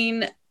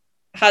routine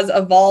has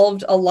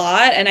evolved a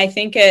lot, and I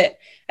think it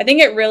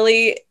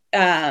really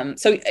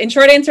so in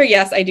short answer,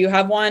 yes, I do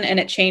have one, and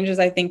it changes,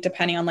 I think,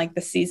 depending on like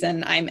the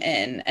season I'm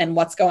in and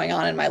what's going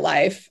on in my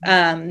life.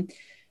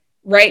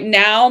 Right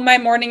now, my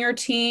morning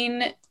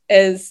routine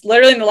is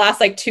literally in the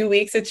last like 2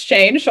 weeks, it's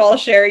changed. So I'll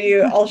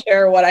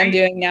share what I'm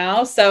doing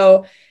now.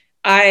 So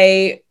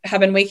I have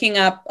been waking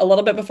up a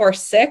little bit before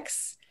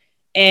 6,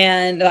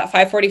 and at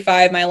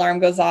 5:45, my alarm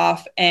goes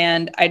off,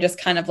 and I just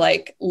kind of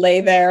like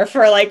lay there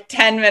for like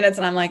 10 minutes,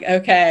 and I'm like,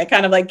 okay, I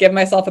kind of like give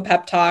myself a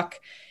pep talk,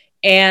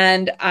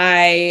 and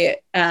I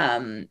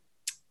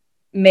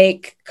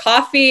make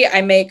coffee.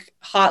 I make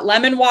hot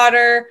lemon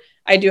water.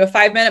 I do a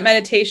 5-minute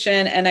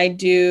meditation, and I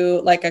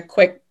do like a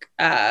quick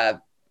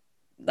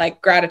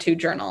like gratitude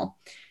journal.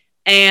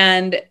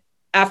 And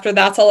after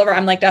that's all over,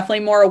 I'm like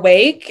definitely more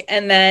awake.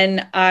 And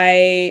then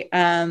I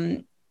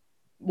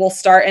will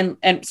start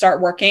and start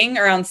working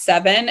around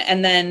 7.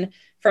 And then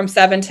from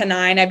 7 to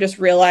 9, I've just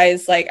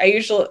realized like I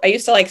used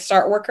to like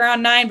start work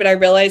around 9, but I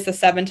realized the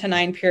 7 to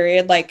 9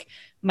 period, like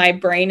my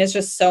brain is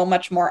just so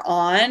much more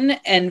on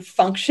and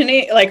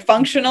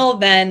functional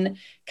than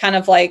kind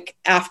of like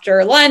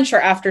after lunch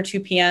or after 2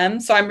 p.m.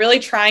 So I'm really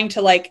trying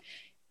to like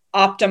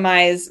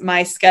optimize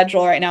my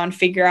schedule right now and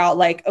figure out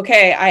like,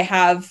 okay,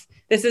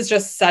 this is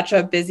just such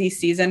a busy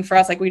season for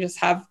us. Like we just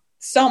have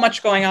so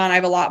much going on. I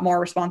have a lot more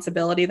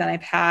responsibility than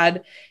I've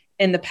had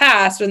in the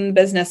past in the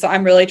business. So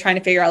I'm really trying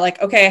to figure out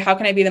like, okay, how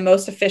can I be the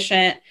most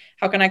efficient?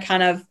 How can I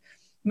kind of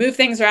move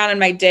things around in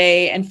my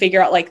day and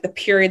figure out like the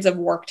periods of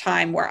work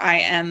time where I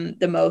am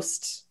the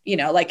most,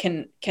 like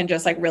can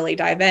just like really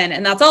dive in.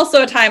 And that's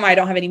also a time I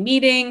don't have any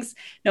meetings.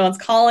 No one's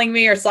calling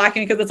me or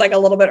slacking because it's like a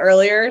little bit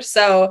earlier.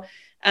 So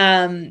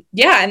and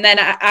then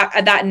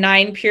at that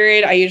 9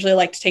 period, I usually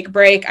like to take a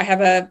break. I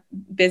have a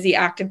busy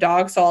active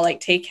dog, so I'll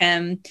like take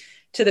him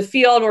to the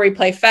field where we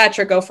play fetch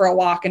or go for a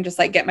walk and just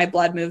like get my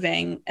blood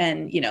moving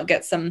and,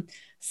 get some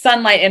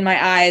sunlight in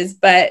my eyes.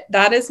 But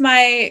that is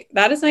my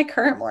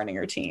current morning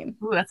routine.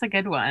 Ooh, that's a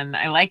good one.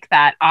 I like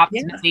that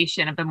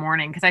optimization of the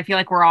morning, because I feel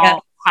like we're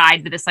all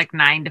tied to this like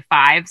 9 to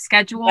 5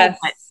 schedule. Yes.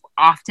 But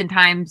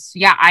oftentimes,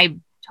 I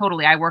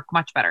work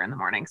much better in the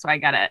morning. So I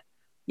get it.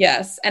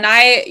 Yes. And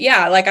I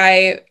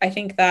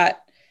think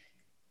that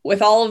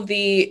with all of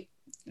the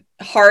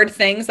hard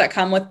things that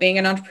come with being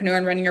an entrepreneur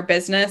and running your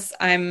business,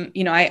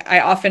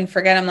 I often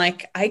forget, I'm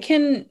like, I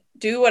can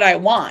do what I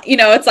want.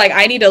 It's like,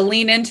 I need to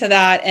lean into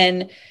that.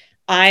 And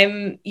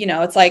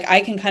it's like,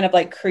 I can kind of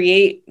like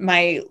create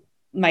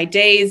my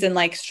days and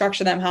like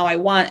structure them how I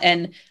want.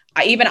 And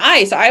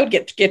I would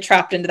get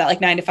trapped into that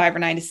like 9 to 5 or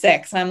 9 to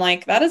 6. And I'm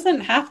like, that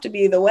doesn't have to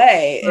be the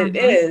way it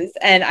is.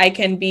 And I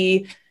can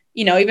be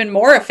even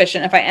more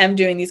efficient if I am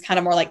doing these kind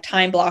of more like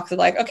time blocks of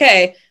like,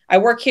 okay, I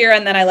work here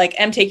and then I like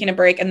am taking a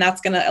break, and that's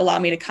going to allow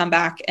me to come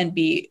back and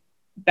be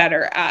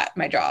better at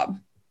my job.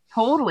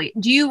 Totally.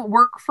 Do you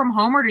work from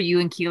home, or do you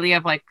and Keely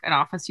have like an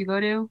office you go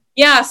to?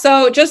 Yeah.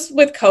 So just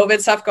with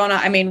COVID stuff going on,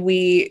 I mean,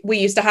 we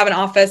used to have an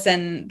office,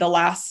 and the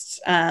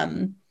last,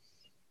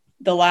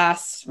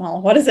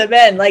 well, what has it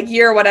been? Like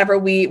year or whatever,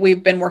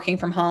 we've been working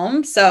from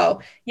home.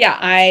 So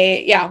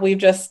we've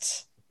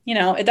just,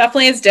 it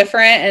definitely is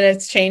different and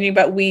it's changing,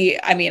 but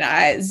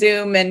I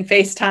Zoom and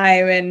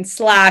FaceTime and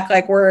Slack,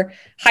 like we're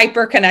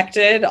hyper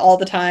connected all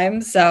the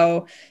time.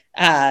 So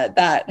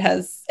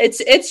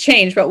it's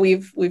changed, but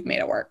we've made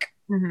it work.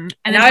 Mm-hmm.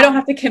 And now I don't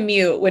have to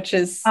commute, which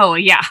is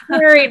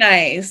very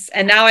nice.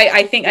 And now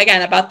I think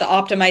again about the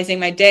optimizing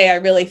my day. I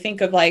really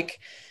think of like,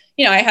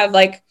 I have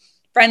like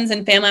friends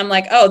and family. I'm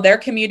like, oh, they're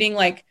commuting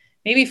like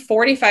maybe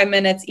 45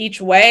 minutes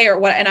each way or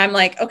what. And I'm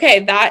like,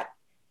 okay,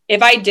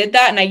 if I did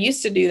that, and I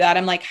used to do that,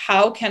 I'm like,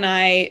 how can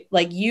I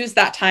like use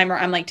that time, or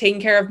I'm like taking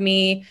care of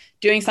me,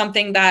 doing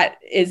something that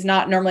is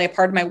not normally a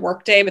part of my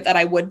work day, but that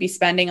I would be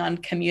spending on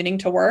commuting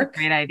to work.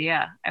 Great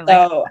idea.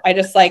 I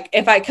just like,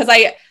 because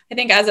I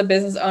think as a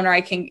business owner,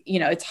 I can,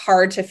 it's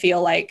hard to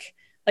feel like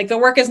the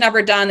work is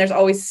never done. There's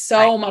always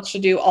so much to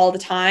do all the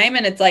time.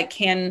 And it's like,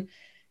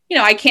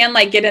 I can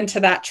like get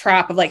into that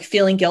trap of like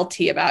feeling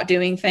guilty about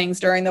doing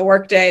things during the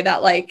workday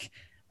that like,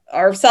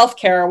 or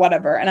self-care or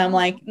whatever. And I'm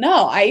like,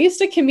 no, I used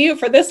to commute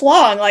for this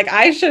long. Like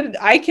I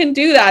can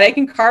do that. I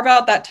can carve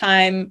out that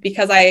time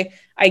because I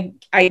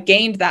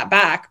gained that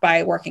back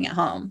by working at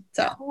home.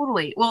 So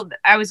totally. Well,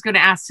 I was going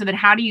to ask, so then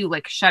how do you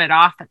like shut it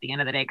off at the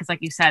end of the day? Cause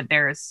like you said,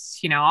 there's,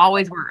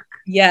 always work.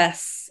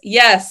 yes.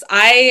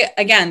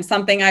 Again,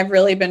 something I've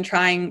really been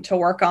trying to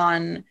work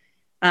on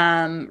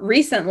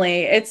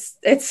recently. It's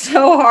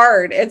so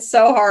hard. It's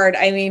so hard.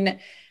 I mean,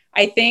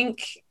 I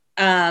think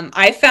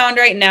I found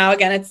right now,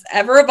 again, it's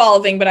ever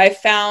evolving, but I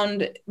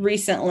found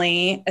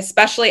recently,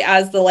 especially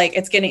as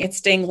it's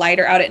staying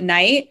lighter out at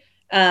night.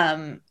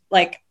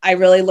 Like I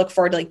really look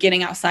forward to like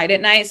getting outside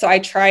at night. So I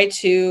try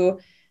to,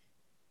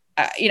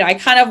 I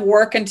kind of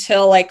work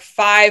until like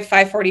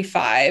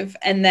 5:45,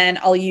 and then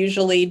I'll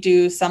usually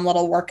do some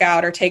little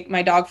workout or take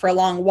my dog for a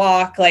long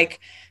walk, like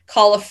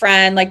call a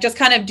friend, like just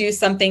kind of do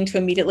something to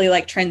immediately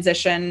like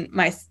transition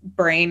my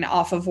brain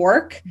off of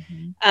work.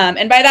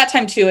 And by that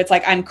time too, it's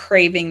like, I'm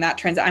craving that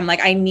transit. I'm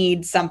like, I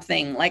need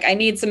something, like I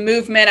need some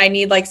movement. I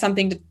need like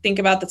something to think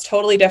about that's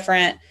totally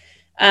different.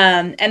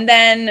 And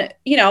then,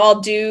 I'll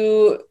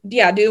do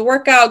the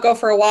workout, go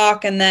for a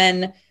walk, and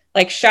then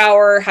like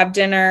shower, have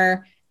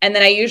dinner. And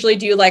then I usually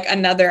do like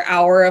another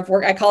hour of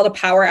work. I call it a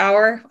power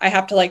hour. I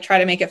have to like try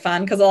to make it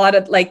fun because a lot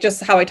of like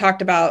just how I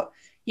talked about,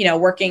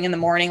 working in the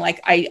morning,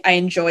 like I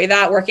enjoy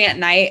that. Working at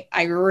night,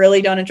 I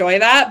really don't enjoy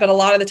that. But a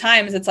lot of the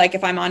times it's like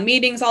if I'm on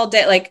meetings all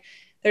day, like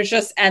there's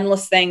just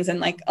endless things. And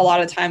like a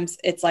lot of times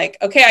it's like,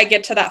 okay, I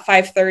get to that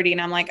 5:30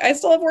 and I'm like, I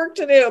still have work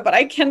to do, but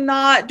I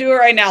cannot do it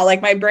right now.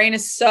 Like my brain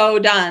is so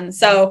done.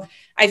 So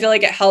I feel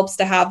like it helps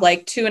to have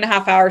like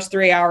 2.5 hours,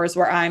 3 hours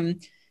where I'm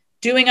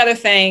doing other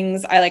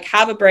things. I like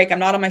have a break. I'm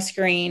not on my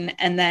screen,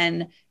 and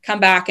then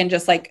come back and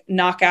just like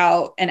knock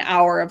out an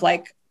hour of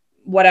like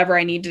whatever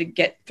I need to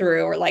get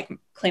through, or like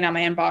clean out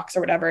my inbox or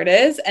whatever it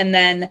is. And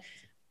then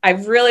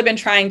I've really been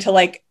trying to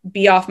like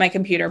be off my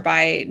computer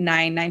by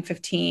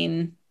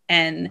 9:15,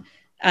 and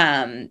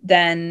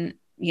then,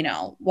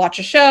 watch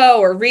a show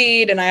or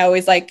read. And I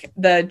always like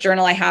the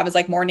journal I have is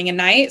like morning and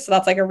night. So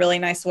that's like a really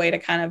nice way to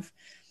kind of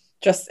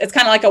it's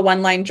kind of like a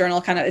one-line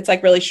journal kind of, it's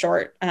like really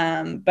short.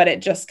 But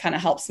it just kind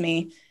of helps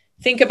me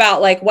think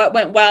about like what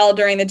went well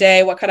during the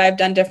day, what could I have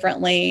done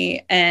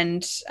differently.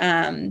 And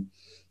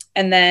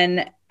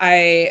then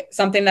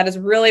something that has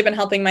really been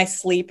helping my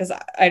sleep is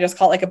I just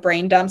call it like a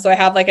brain dump. So I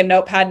have like a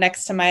notepad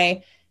next to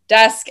my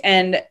desk,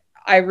 and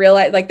I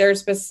realized like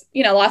there's this,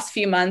 last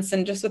few months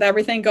and just with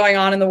everything going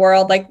on in the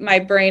world, like my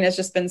brain has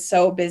just been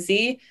so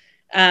busy.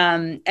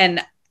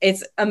 And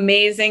it's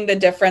amazing the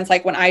difference.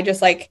 Like when I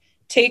just like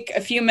take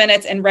a few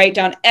minutes and write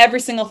down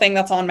every single thing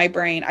that's on my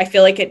brain, I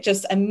feel like it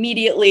just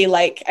immediately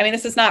like, I mean,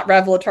 this is not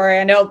revelatory.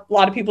 I know a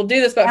lot of people do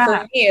this, but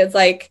for me, it's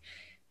like,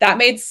 that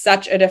made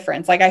such a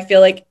difference. Like, I feel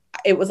like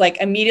it was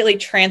like immediately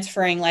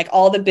transferring like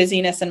all the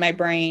busyness in my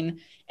brain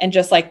and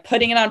just like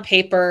putting it on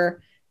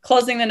paper,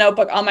 closing the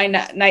notebook on my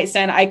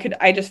nightstand.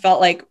 I just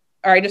felt like,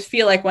 or I just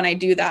feel like when I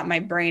do that, my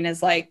brain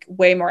is like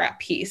way more at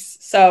peace.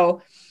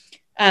 So,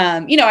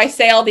 I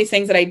say all these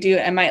things that I do,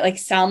 and might like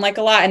sound like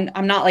a lot, and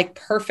I'm not like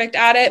perfect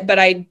at it, but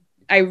I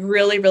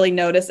really, really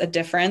notice a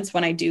difference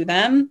when I do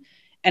them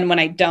and when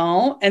I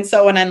don't. And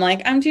so when I'm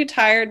like, I'm too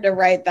tired to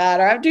write that,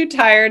 or I'm too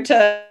tired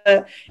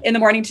to in the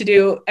morning to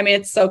do, I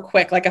mean, it's so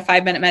quick, like a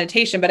 5-minute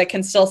meditation, but it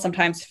can still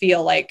sometimes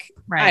feel like,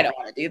 right, I don't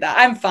want to do that.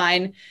 I'm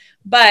fine.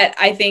 But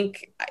I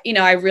think,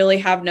 I really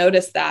have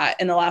noticed that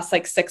in the last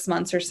like 6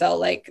 months or so,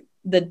 like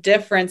the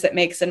difference it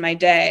makes in my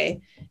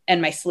day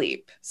and my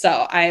sleep.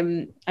 So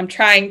I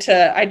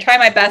try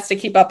my best to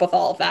keep up with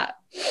all of that.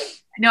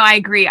 No, I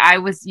agree. I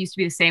used to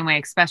be the same way,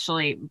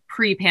 especially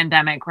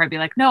pre-pandemic, where I'd be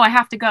like, no, I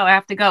have to go.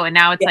 And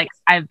now it's like,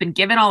 I've been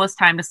given all this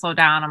time to slow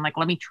down. I'm like,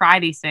 let me try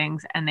these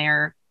things. And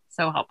they're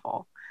so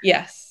helpful.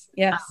 Yes.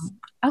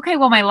 Okay.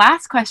 Well, my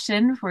last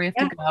question before we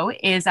have to go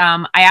is,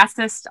 I asked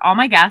this to all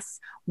my guests,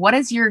 what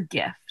is your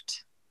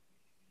gift?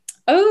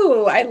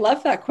 Oh, I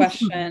love that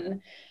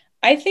question.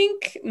 I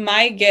think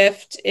my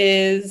gift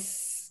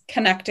is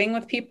connecting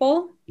with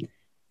people.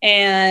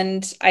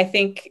 And I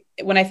think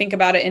when I think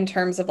about it in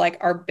terms of like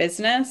our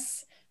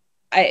business,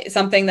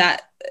 something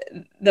that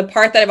the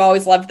part that I've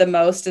always loved the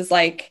most is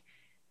like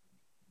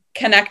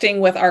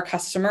connecting with our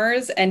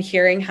customers and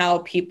hearing how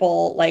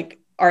people like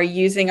are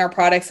using our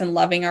products and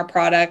loving our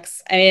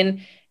products.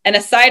 And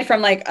aside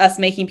from like us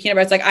making peanut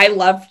butter, it's like I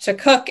love to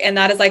cook, and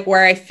that is like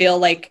where I feel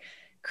like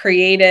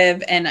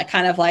creative and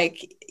kind of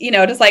like,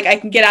 just like I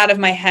can get out of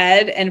my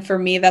head. And for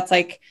me, that's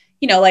like,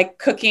 like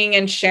cooking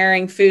and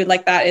sharing food,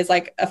 like that is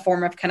like a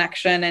form of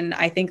connection. And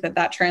I think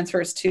that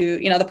transfers to,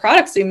 the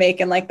products we make,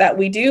 and like that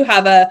we do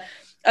have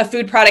a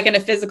food product and a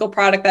physical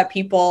product that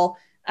people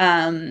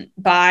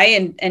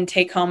buy and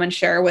take home and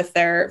share with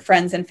their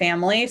friends and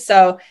family.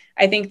 So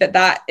I think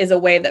that is a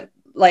way that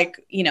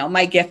like,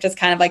 my gift is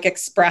kind of like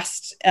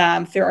expressed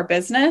through our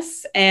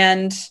business.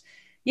 And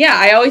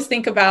I always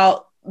think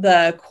about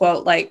the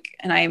quote, like,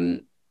 and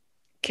I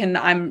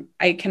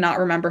cannot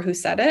remember who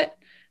said it.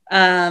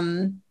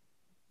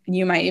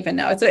 you might even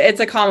know. It's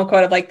a common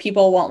quote of like,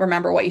 people won't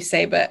remember what you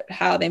say, but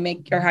how you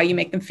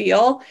make them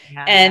feel.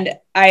 Yeah. And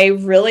I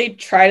really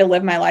try to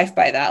live my life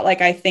by that.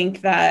 Like, I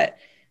think that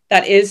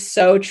is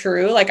so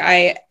true.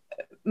 Like,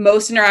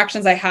 most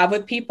interactions I have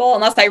with people,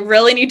 unless I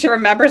really need to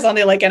remember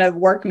something like in a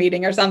work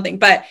meeting or something,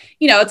 but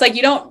it's like,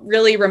 you don't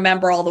really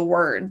remember all the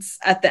words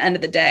at the end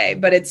of the day,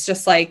 but it's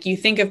just like, you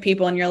think of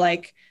people and you're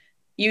like,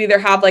 you either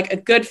have like a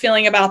good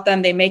feeling about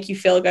them, they make you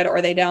feel good,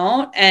 or they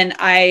don't. And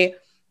I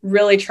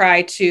really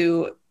try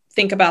to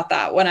think about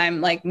that when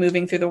I'm like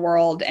moving through the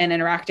world and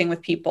interacting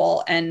with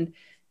people and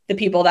the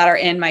people that are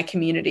in my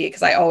community.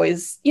 Cause I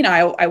always,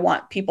 I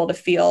want people to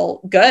feel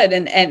good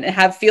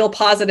and feel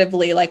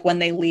positively, like when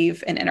they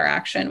leave an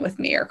interaction with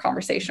me or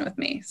conversation with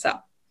me. So.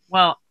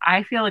 Well,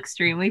 I feel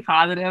extremely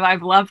positive.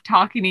 I've loved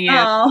talking to you.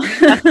 Oh.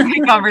 That's a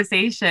great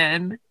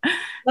conversation.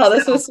 Oh,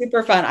 this was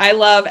super fun. I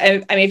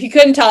mean, if you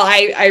couldn't tell,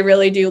 I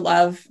really do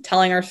love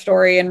telling our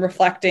story and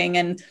reflecting.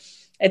 And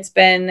it's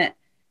been,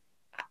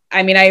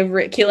 I mean,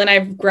 Keela and I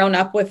have grown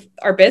up with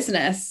our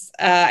business.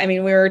 I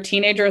mean, we were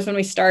teenagers when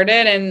we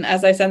started. And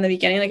as I said in the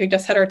beginning, like, we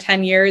just hit our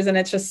 10 years, and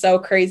it's just so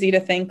crazy to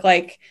think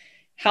like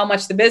how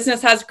much the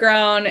business has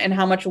grown and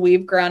how much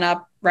we've grown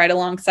up right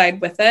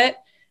alongside with it.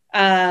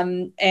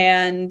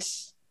 And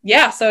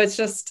yeah, so it's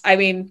just, I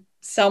mean,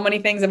 so many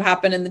things have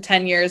happened in the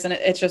 10 years, and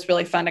it's just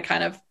really fun to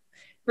kind of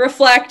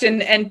reflect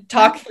and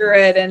talk through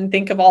it and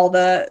think of all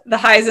the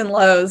highs and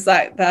lows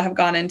that have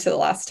gone into the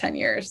last 10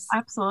 years.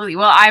 Absolutely.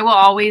 Well, I will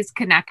always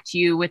connect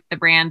you with the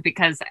brand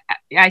because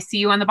I see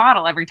you on the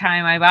bottle every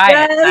time I buy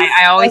it.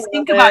 I always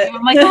think about you.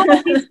 I'm like,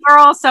 oh, these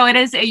girls. So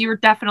you're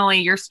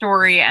definitely, your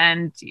story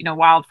and,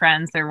 Wild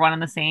Friends, they're one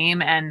and the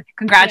same. And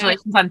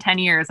congratulations on 10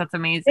 years. That's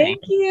amazing.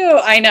 Thank you.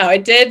 I know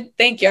it did.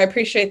 Thank you. I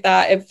appreciate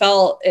that. It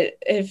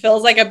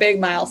feels like a big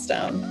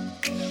milestone.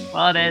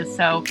 Well, it is.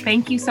 So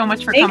thank you so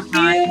much for coming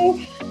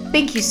on.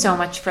 Thank you so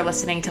much for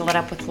listening to Lit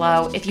Up with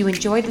Lo. If you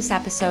enjoyed this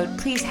episode,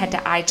 please head to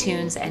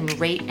iTunes and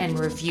rate and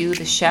review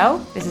the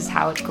show. This is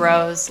how it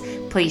grows.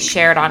 Please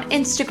share it on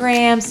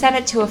Instagram, send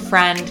it to a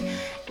friend.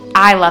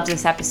 I love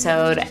this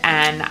episode,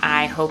 and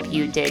I hope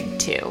you did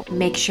too.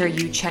 Make sure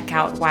you check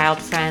out Wild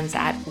Friends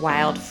at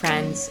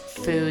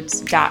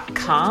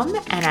wildfriendsfoods.com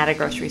and at a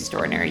grocery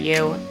store near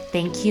you.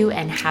 Thank you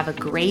and have a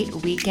great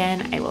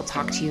weekend. I will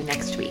talk to you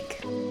next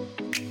week.